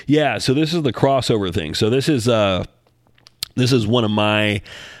divisions. Yeah, so this is the crossover thing. So this is one of my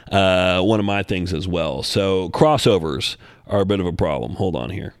things as well. So crossovers are a bit of a problem. Hold on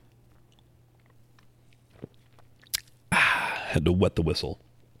here. Had to wet the whistle.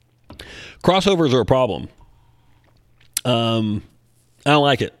 Crossovers are a problem. I don't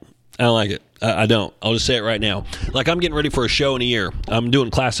like it. I don't. I'll just say it right now. Like, I'm getting ready for a show in a year. I'm doing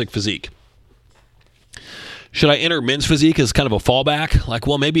classic physique. Should I enter men's physique as kind of a fallback? Like,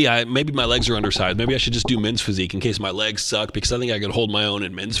 well, maybe my legs are undersized. Maybe I should just do men's physique in case my legs suck, because I think I could hold my own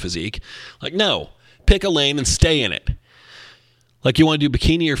in men's physique. Like, no. Pick a lane and stay in it. Like, you want to do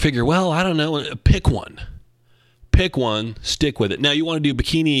bikini or figure? Well, I don't know. Pick one. Pick one. Stick with it. Now, you want to do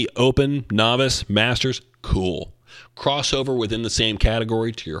bikini, open, novice, masters? Cool. Crossover within the same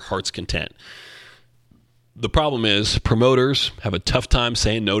category to your heart's content. The problem is promoters have a tough time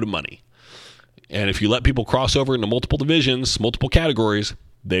saying no to money. And if you let people cross over into multiple divisions, multiple categories,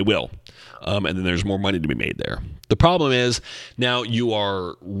 they will. And then there's more money to be made there. The problem is now you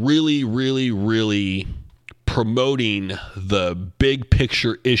are really, really, really promoting the big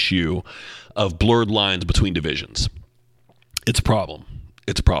picture issue of blurred lines between divisions. It's a problem.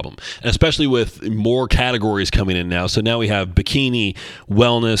 It's a problem. And especially with more categories coming in now. So now we have bikini,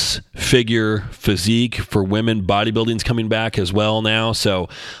 wellness, figure, physique for women. Bodybuilding's coming back as well now. So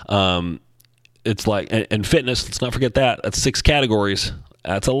it's like, and fitness, let's not forget that. That's 6 categories.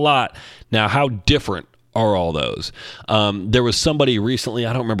 That's a lot. Now, how different are all those? There was somebody recently,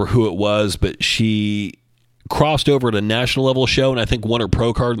 I don't remember who it was, but she crossed over at a national level show and I think won her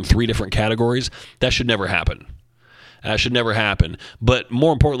pro card in 3 different categories. That should never happen. That should never happen. But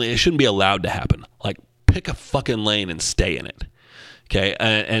more importantly, it shouldn't be allowed to happen. Like, pick a fucking lane and stay in it. Okay?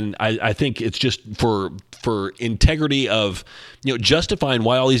 And I think it's just for integrity of, justifying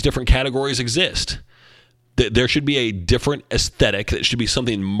why all these different categories exist. There should be a different aesthetic. That should be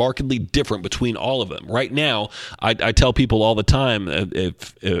something markedly different between all of them. Right now, I tell people all the time,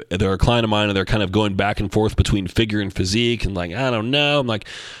 if they're a client of mine and they're kind of going back and forth between figure and physique and like, I don't know. I'm like,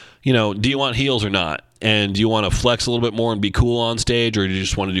 do you want heels or not? And do you want to flex a little bit more and be cool on stage, or do you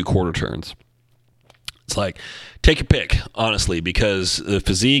just want to do quarter turns? It's like, take your pick, honestly, because the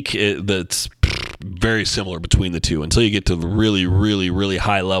physique, that's very similar between the two. Until you get to the really, really, really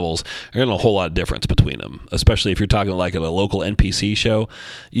high levels, there's not a whole lot of difference between them, especially if you're talking like at a local NPC show.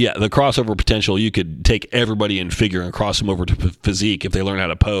 Yeah, the crossover potential, you could take everybody in figure and cross them over to physique if they learn how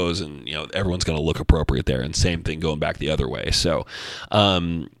to pose, and everyone's going to look appropriate there, and same thing going back the other way. So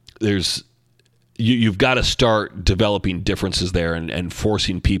you've got to start developing differences there and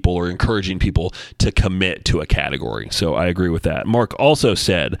forcing people or encouraging people to commit to a category. So I agree with that. Mark also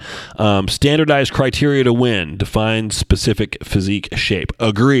said, standardized criteria to win, define specific physique shape.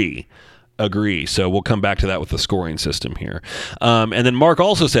 Agree. So we'll come back to that with the scoring system here. And then Mark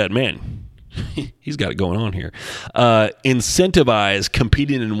also said, man, he's got it going on here. Incentivize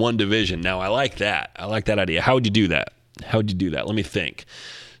competing in one division. Now, I like that. I like that idea. How would you do that? Let me think.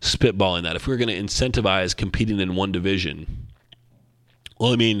 Spitballing that. If we were going to incentivize competing in one division,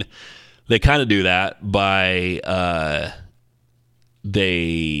 well, I mean, they kind of do that by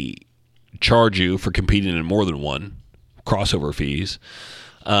they charge you for competing in more than one, crossover fees.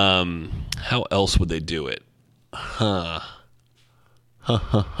 How else would they do it? I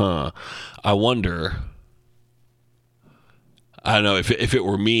wonder. I don't know if it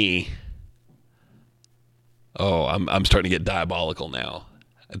were me. Oh, I'm starting to get diabolical now.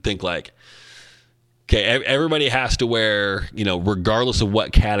 I think like, okay, everybody has to wear, regardless of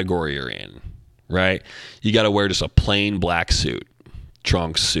what category you're in, right? You got to wear just a plain black suit,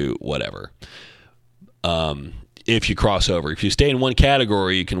 trunks, suit, whatever. If you cross over, if you stay in one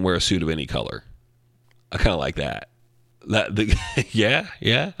category, you can wear a suit of any color. I kind of like that.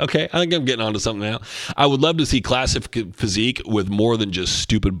 Yeah. Okay, I think I'm getting onto something now. I would love to see classic physique with more than just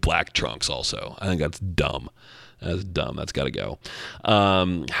stupid black trunks also. I think that's dumb. That's dumb. That's got to go.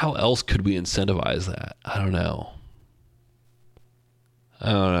 How else could we incentivize that? I don't know.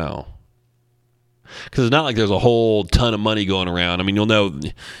 Because it's not like there's a whole ton of money going around. I mean, you'll know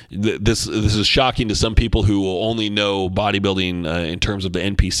this is shocking to some people who will only know bodybuilding in terms of the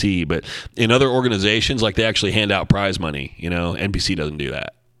NPC, but in other organizations, like they actually hand out prize money. NPC doesn't do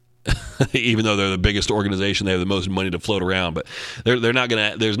that. Even though they're the biggest organization, they have the most money to float around, but there's not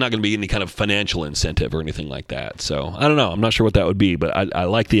gonna be any kind of financial incentive or anything like that. So I don't know. I'm not sure what that would be, but I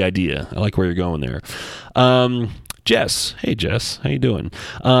like the idea. I like where you're going there. Jess. Hey, Jess. How you doing?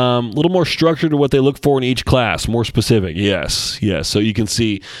 A little more structure to what they look for in each class. More specific. Yes. So you can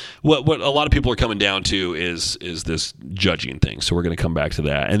see what a lot of people are coming down to is this judging thing. So we're going to come back to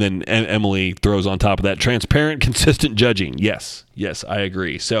that. And then Emily throws on top of that transparent, consistent judging. Yes, I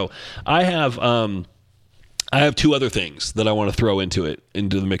agree. So I have two other things that I want to throw into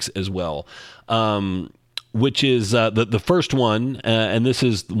the mix as well. Which is the first one, and this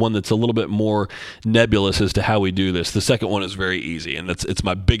is one that's a little bit more nebulous as to how we do this. The second one is very easy, and it's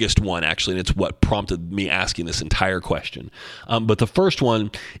my biggest one, actually, and it's what prompted me asking this entire question. But the first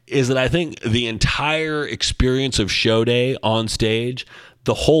one is that I think the entire experience of show day on stage,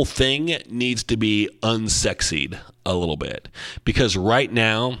 the whole thing needs to be unsexied a little bit, because right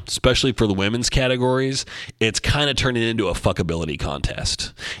now, especially for the women's categories, it's kind of turning into a fuckability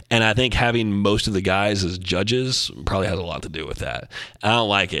contest. And I think having most of the guys as judges probably has a lot to do with that. I don't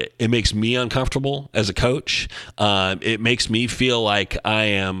like it. It makes me uncomfortable as a coach. It makes me feel like I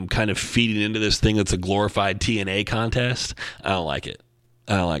am kind of feeding into this thing that's a glorified TNA contest. I don't like it.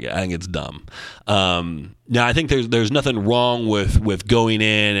 I think it's dumb. Now, I think there's nothing wrong with going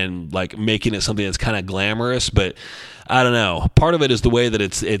in and like making it something that's kind of glamorous, but I don't know. Part of it is the way that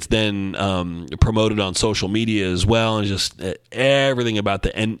it's then promoted on social media as well, and just everything about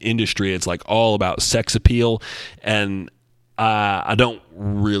the industry. It's like all about sex appeal, and I don't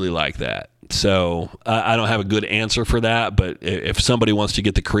really like that. So I don't have a good answer for that, but if somebody wants to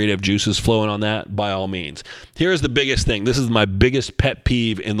get the creative juices flowing on that, by all means. Here's the biggest thing. This is my biggest pet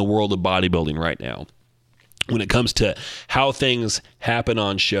peeve in the world of bodybuilding right now when it comes to how things happen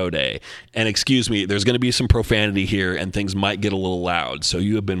on show day. And excuse me, there's going to be some profanity here and things might get a little loud, so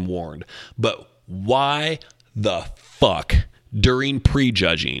you have been warned. But why the fuck during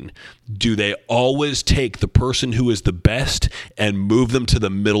prejudging do they always take the person who is the best and move them to the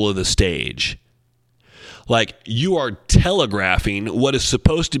middle of the stage? Like, you are telegraphing what is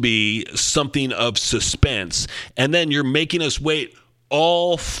supposed to be something of suspense, and then you're making us wait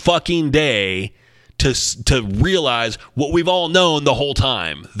all fucking day to realize what we've all known the whole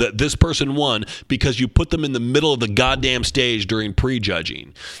time, that this person won because you put them in the middle of the goddamn stage during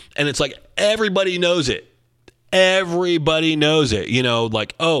prejudging. And it's like, everybody knows it. Everybody knows it,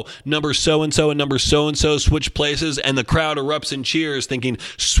 like, oh, number so-and-so and number so-and-so switch places, and the crowd erupts in cheers thinking,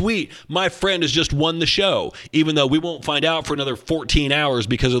 sweet, my friend has just won the show, even though we won't find out for another 14 hours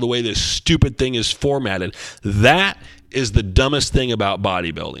because of the way this stupid thing is formatted. That is the dumbest thing about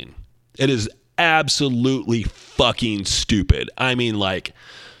bodybuilding. It is absolutely fucking stupid. I mean, like,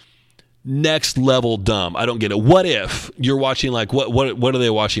 next level dumb. I don't get it. What if you're watching, like, what are they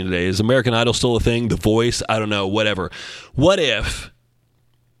watching today? Is American Idol still a thing? The Voice? I don't know, whatever. What if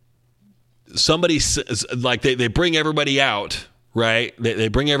somebody, like, they bring everybody out, right? They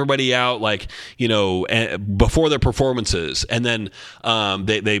bring everybody out, like, before their performances, and then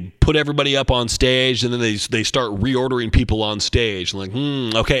they put everybody up on stage, and then they start reordering people on stage, like,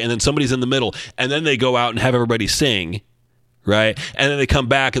 okay, and then somebody's in the middle, and then they go out and have everybody sing, right? And then they come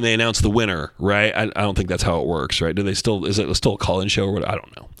back and they announce the winner, right? I don't think that's how it works, right? Is it still a call-in show or what? I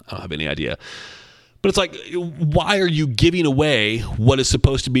don't know. I don't have any idea. But it's like, why are you giving away what is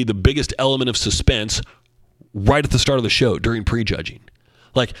supposed to be the biggest element of suspense right at the start of the show during prejudging?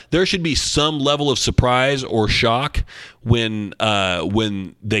 Like, there should be some level of surprise or shock when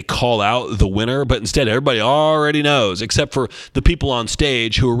they call out the winner, but instead everybody already knows, except for the people on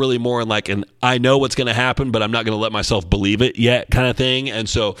stage who are really more in like an I know what's going to happen, but I'm not going to let myself believe it yet kind of thing. And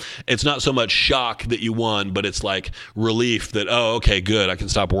so it's not so much shock that you won, but it's like relief that, oh, okay, good, I can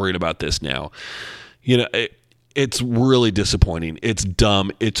stop worrying about this now. It's really disappointing. It's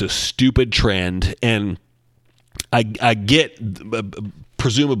dumb. It's a stupid trend, and I get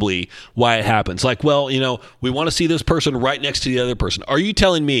presumably why it happens. Like, well, we want to see this person right next to the other person. Are you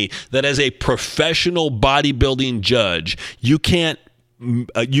telling me that as a professional bodybuilding judge, you can't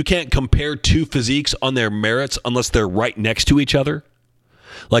compare two physiques on their merits unless they're right next to each other?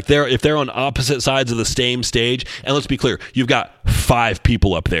 Like, if they're on opposite sides of the same stage, and let's be clear, you've got 5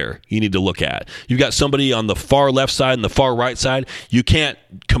 people up there you need to look at. You've got somebody on the far left side and the far right side. You can't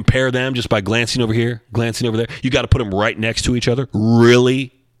compare them just by glancing over here, glancing over there. You got to put them right next to each other.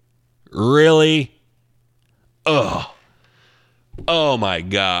 Really? Oh my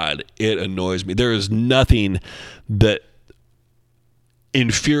God. It annoys me. There is nothing that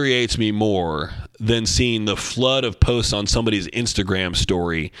infuriates me more than seeing the flood of posts on somebody's Instagram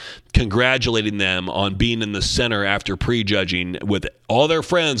story congratulating them on being in the center after prejudging with all their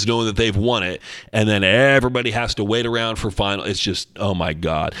friends knowing that they've won it, and then everybody has to wait around for final. It's just, oh my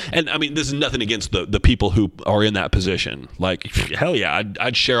God. And I mean, this is nothing against the people who are in that position. Like, hell yeah,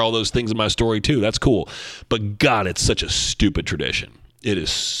 I'd share all those things in my story too. That's cool. But God, it's such a stupid tradition. It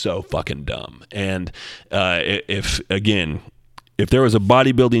is so fucking dumb. And if there was a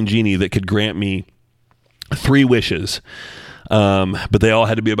bodybuilding genie that could grant me 3 wishes, but they all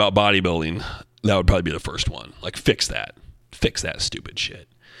had to be about bodybuilding, that would probably be the first one. Like, fix that stupid shit.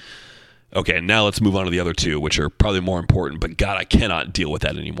 Okay, now let's move on to the other 2, which are probably more important, but God, I cannot deal with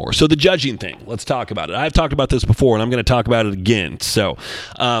that anymore. So the judging thing, let's talk about it. I've talked about this before, and I'm going to talk about it again. So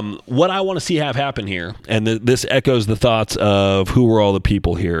what I want to see have happen here, and this echoes the thoughts of who were all the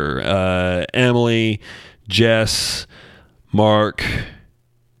people here. Emily, Jess, Mark,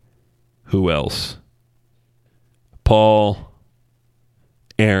 who else? Paul,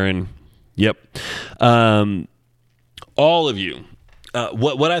 Aaron. Yep. All of you.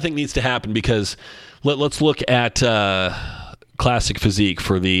 What I think needs to happen, because let's look at Classic Physique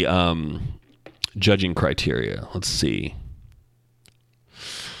for the judging criteria. Let's see.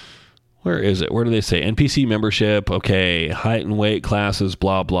 Where is it? Where do they say? NPC membership. Okay. Height and weight classes,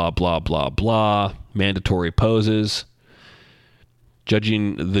 blah, blah, blah, blah, blah. Mandatory poses.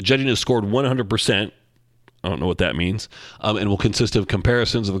 The judging is scored 100%. I don't know what that means. And will consist of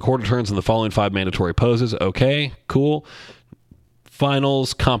comparisons of the quarter turns and the following 5 mandatory poses. Okay, cool.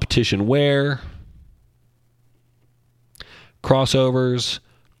 Finals, competition wear, crossovers,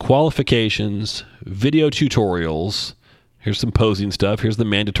 qualifications, video tutorials. Here's some posing stuff. Here's the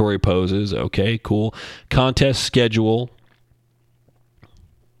mandatory poses. Okay, cool. Contest schedule.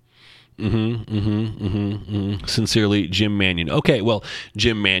 Sincerely, Jim Mannion. Okay, well,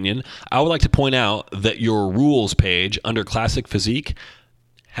 Jim Mannion, I would like to point out that your rules page under Classic Physique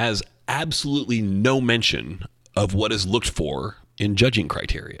has absolutely no mention of what is looked for in judging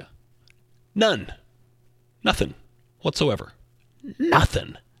criteria. None. Nothing whatsoever.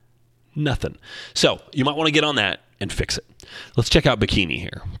 Nothing. So you might want to get on that and fix it. Let's check out bikini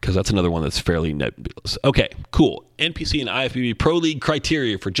here, because that's another one that's fairly nebulous. Okay, cool. NPC and IFBB Pro League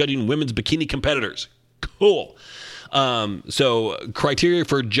criteria for judging women's bikini competitors. Cool. So criteria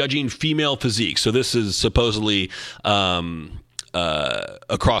for judging female physique. So this is supposedly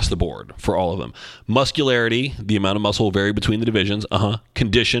across the board for all of them. Muscularity, the amount of muscle will vary between the divisions.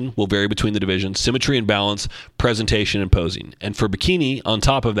 Condition will vary between the divisions. Symmetry and balance, presentation and posing. And for bikini, on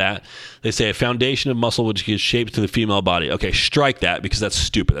top of that, they say a foundation of muscle which gives shape to the female body. Okay, strike that, because that's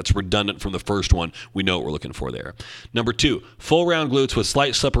stupid. That's redundant from the first one. We know what we're looking for there. Number 2, full round glutes with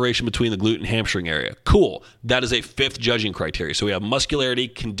slight separation between the glute and hamstring area. Cool. That is a 5th judging criteria. So we have muscularity,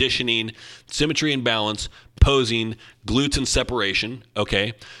 conditioning, symmetry and balance, posing, glutes and separation.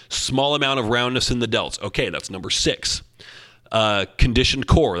 Okay. Small amount of roundness in the delts. Okay, that's number 6. Conditioned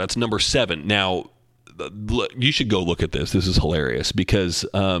core. That's number 7. Now, you should go look at this. This is hilarious, because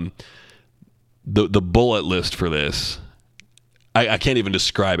the bullet list for this, I can't even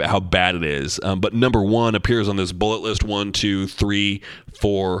describe it, how bad it is. But number 1 appears on this bullet list 1, 2, 3,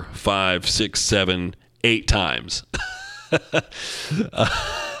 4, 5, 6, 7, 8 times.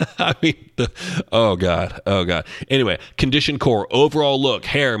 I mean, oh God. Anyway, conditioned core, overall look,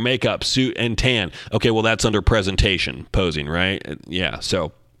 hair, makeup, suit, and tan. Okay, well, that's under presentation, posing, right? Yeah,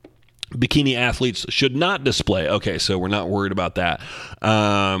 so bikini athletes should not display. Okay, so we're not worried about that.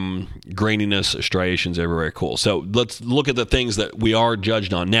 Graininess, striations everywhere, cool. So let's look at the things that we are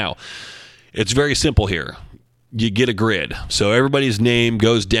judged on. Now, it's very simple here. You get a grid. So everybody's name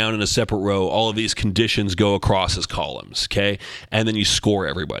goes down in a separate row. All of these conditions go across as columns, okay? And then you score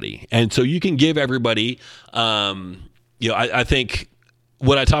everybody. And so you can give everybody, I think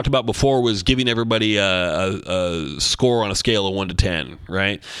what I talked about before was giving everybody a score on a scale of 1 to 10,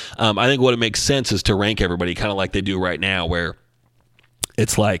 right? I think what it makes sense is to rank everybody kind of like they do right now, where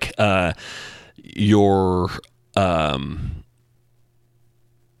it's like I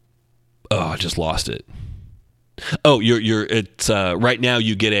just lost it. Oh, it's right now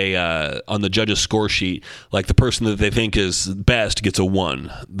you get a on the judges score sheet, like the person that they think is best gets a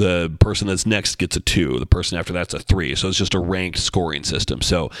 1, the person that's next gets a 2, the person after that's a 3. So it's just a ranked scoring system.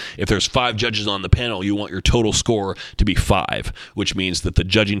 So if there's 5 judges on the panel, you want your total score to be 5, which means that the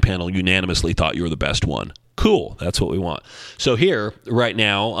judging panel unanimously thought you were the best one. Cool. That's what we want. So here, right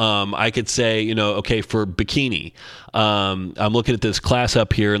now, I could say, okay, for bikini, I'm looking at this class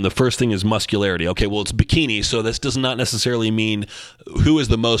up here, and the first thing is muscularity. Okay, well, it's bikini, so this does not necessarily mean who is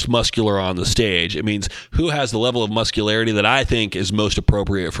the most muscular on the stage. It means who has the level of muscularity that I think is most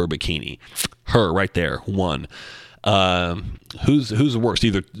appropriate for bikini. Her, right there, one. Who's the worst?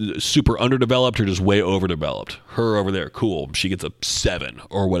 Either super underdeveloped or just way overdeveloped. Her over there, cool. She gets a 7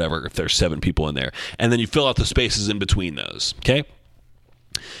 or whatever if there's 7 people in there. And then you fill out the spaces in between those. Okay.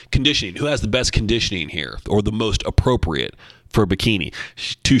 Conditioning. Who has the best conditioning here or the most appropriate for bikini?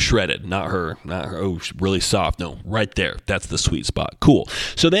 She's too shredded. Not her. Oh, she's really soft. No, right there. That's the sweet spot. Cool.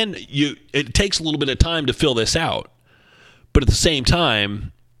 So then it takes a little bit of time to fill this out, but at the same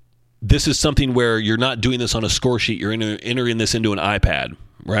time, this is something where you're not doing this on a score sheet. You're entering this into an iPad,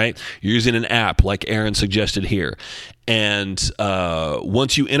 right? You're using an app like Aaron suggested here. And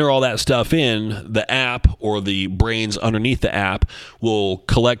once you enter all that stuff in, the app or the brains underneath the app will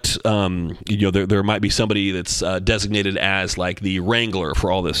collect, there might be somebody that's designated as like the wrangler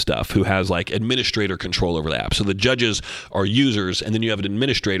for all this stuff who has like administrator control over the app. So the judges are users, and then you have an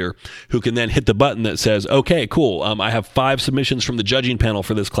administrator who can then hit the button that says, okay, cool, I have 5 submissions from the judging panel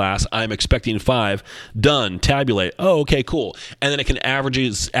for this class. I'm expecting 5. Done. Tabulate. Oh, okay, cool. And then it can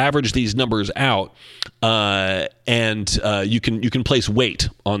average these numbers out, and you can place weight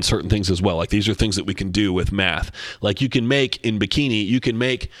on certain things as well. Like these are things that we can do with math. Like you can make in bikini, you can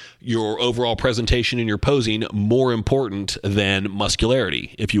make your overall presentation and your posing more important than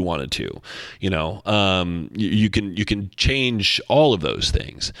muscularity if you wanted to. You can change all of those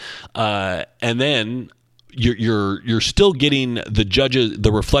things, and then you're still getting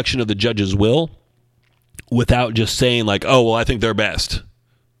the reflection of the judge's will without just saying like, oh well, I think they're best.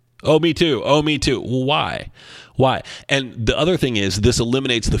 Oh, me too. Oh, me too. Well, why? And the other thing is this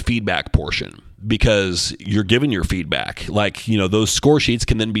eliminates the feedback portion because you're giving your feedback. Like, those score sheets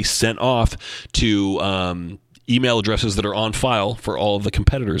can then be sent off to email addresses that are on file for all of the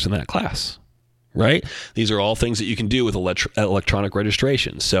competitors in that class. Right? These are all things that you can do with electronic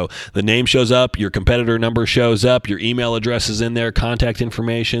registration. So the name shows up, your competitor number shows up, your email address is in there, contact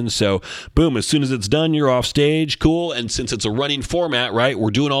information. So boom, as soon as it's done, you're off stage. Cool. And since it's a running format, right,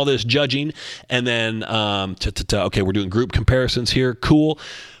 we're doing all this judging, and then okay, we're doing group comparisons here. Cool.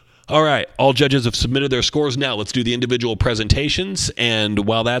 All right, all judges have submitted their scores. Now let's do the individual presentations. And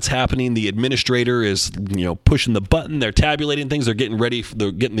while that's happening, the administrator is, pushing the button. They're tabulating things. They're getting ready.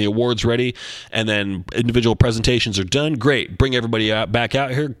 They're getting the awards ready. And then individual presentations are done. Great. Bring everybody back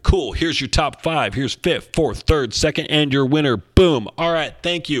out here. Cool. Here's your top 5. Here's 5th, 4th, 3rd, 2nd, and your winner. Boom. All right.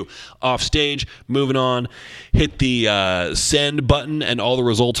 Thank you. Off stage. Moving on. Hit the send button, and all the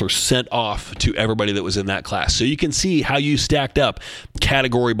results are sent off to everybody that was in that class. So you can see how you stacked up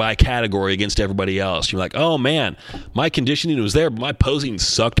category by category against everybody else. You're like, oh man, my conditioning was there, but my posing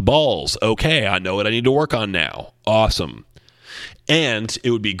sucked balls. Okay, I know what I need to work on now. Awesome. And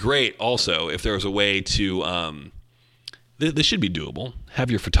it would be great also if there was a way to, this should be doable, have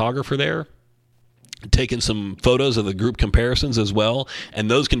your photographer there taking some photos of the group comparisons as well,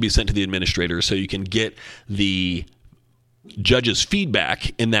 and those can be sent to the administrator so you can get the judges'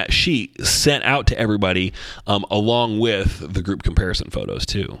 feedback in that sheet sent out to everybody, along with the group comparison photos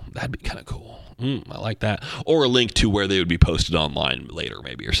too. That'd be kind of cool. I like that. Or a link to where they would be posted online later,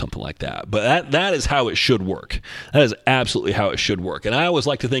 maybe, or something like that. But that is how it should work. That is absolutely how it should work. And I always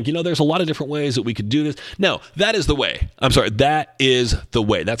like to think, there's a lot of different ways that we could do this. No, that is the way. I'm sorry, that is the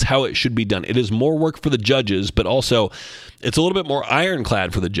way. That's how it should be done. It is more work for the judges, but also it's a little bit more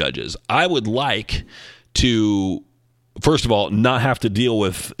ironclad for the judges. I would like to, first of all, not have to deal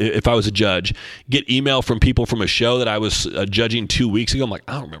with, if I was a judge, get email from people from a show that I was judging 2 weeks ago. I'm like,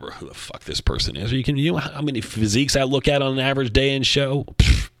 I don't remember who the fuck this person is. You know how many physiques I look at on an average day in show?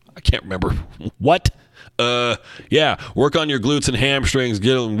 I can't remember. What? Yeah, work on your glutes and hamstrings,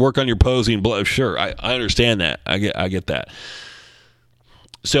 work on your posing. Sure, I understand that. I get that.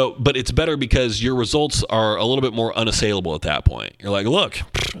 So, but it's better because your results are a little bit more unassailable at that point. You're like, look,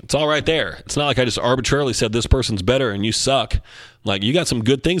 it's all right there. It's not like I just arbitrarily said this person's better and you suck. Like, you got some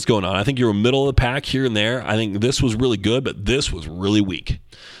good things going on. I think you're middle of the pack here and there. I think this was really good, but this was really weak.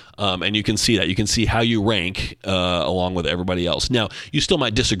 And you can see that. You can see how you rank along with everybody else. Now, you still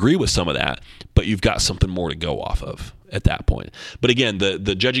might disagree with some of that, but you've got something more to go off of at that point. But again,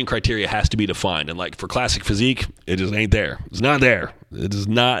 the judging criteria has to be defined. And like for classic physique, it just ain't there. It's not there. It is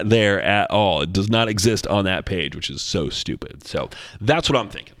not there at all. It does not exist on that page, which is so stupid. So that's what I'm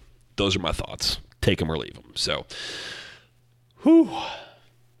thinking. Those are my thoughts. Take them or leave them. So, whew.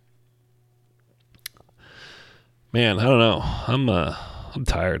 Man, I don't know. I'm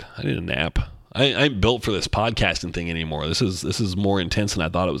tired. I need a nap. I ain't built for this podcasting thing anymore. This is more intense than I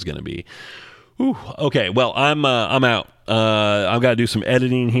thought it was going to be. Whew. Okay, well, I'm out. I've got to do some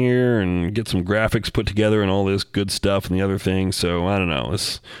editing here and get some graphics put together and all this good stuff and the other things. So I don't know.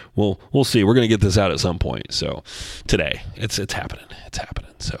 We'll see. We're going to get this out at some point. So today, it's happening. It's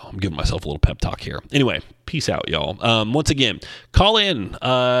happening. So I'm giving myself a little pep talk here. Anyway, peace out, y'all. Once again, call in,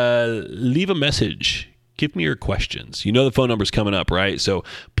 leave a message. Give me your questions. You know the phone number's coming up, right? So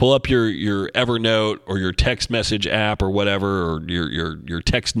pull up your Evernote or your text message app or whatever, or your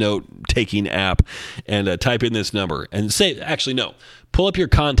text note taking app, and type in this number and pull up your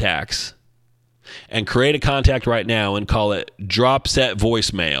contacts and create a contact right now and call it Drop Set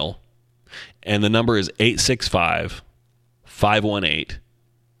Voicemail, and the number is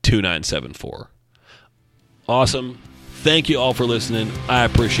 865-518-2974. Awesome. Thank you all for listening. I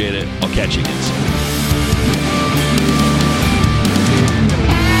appreciate it. I'll catch you again soon.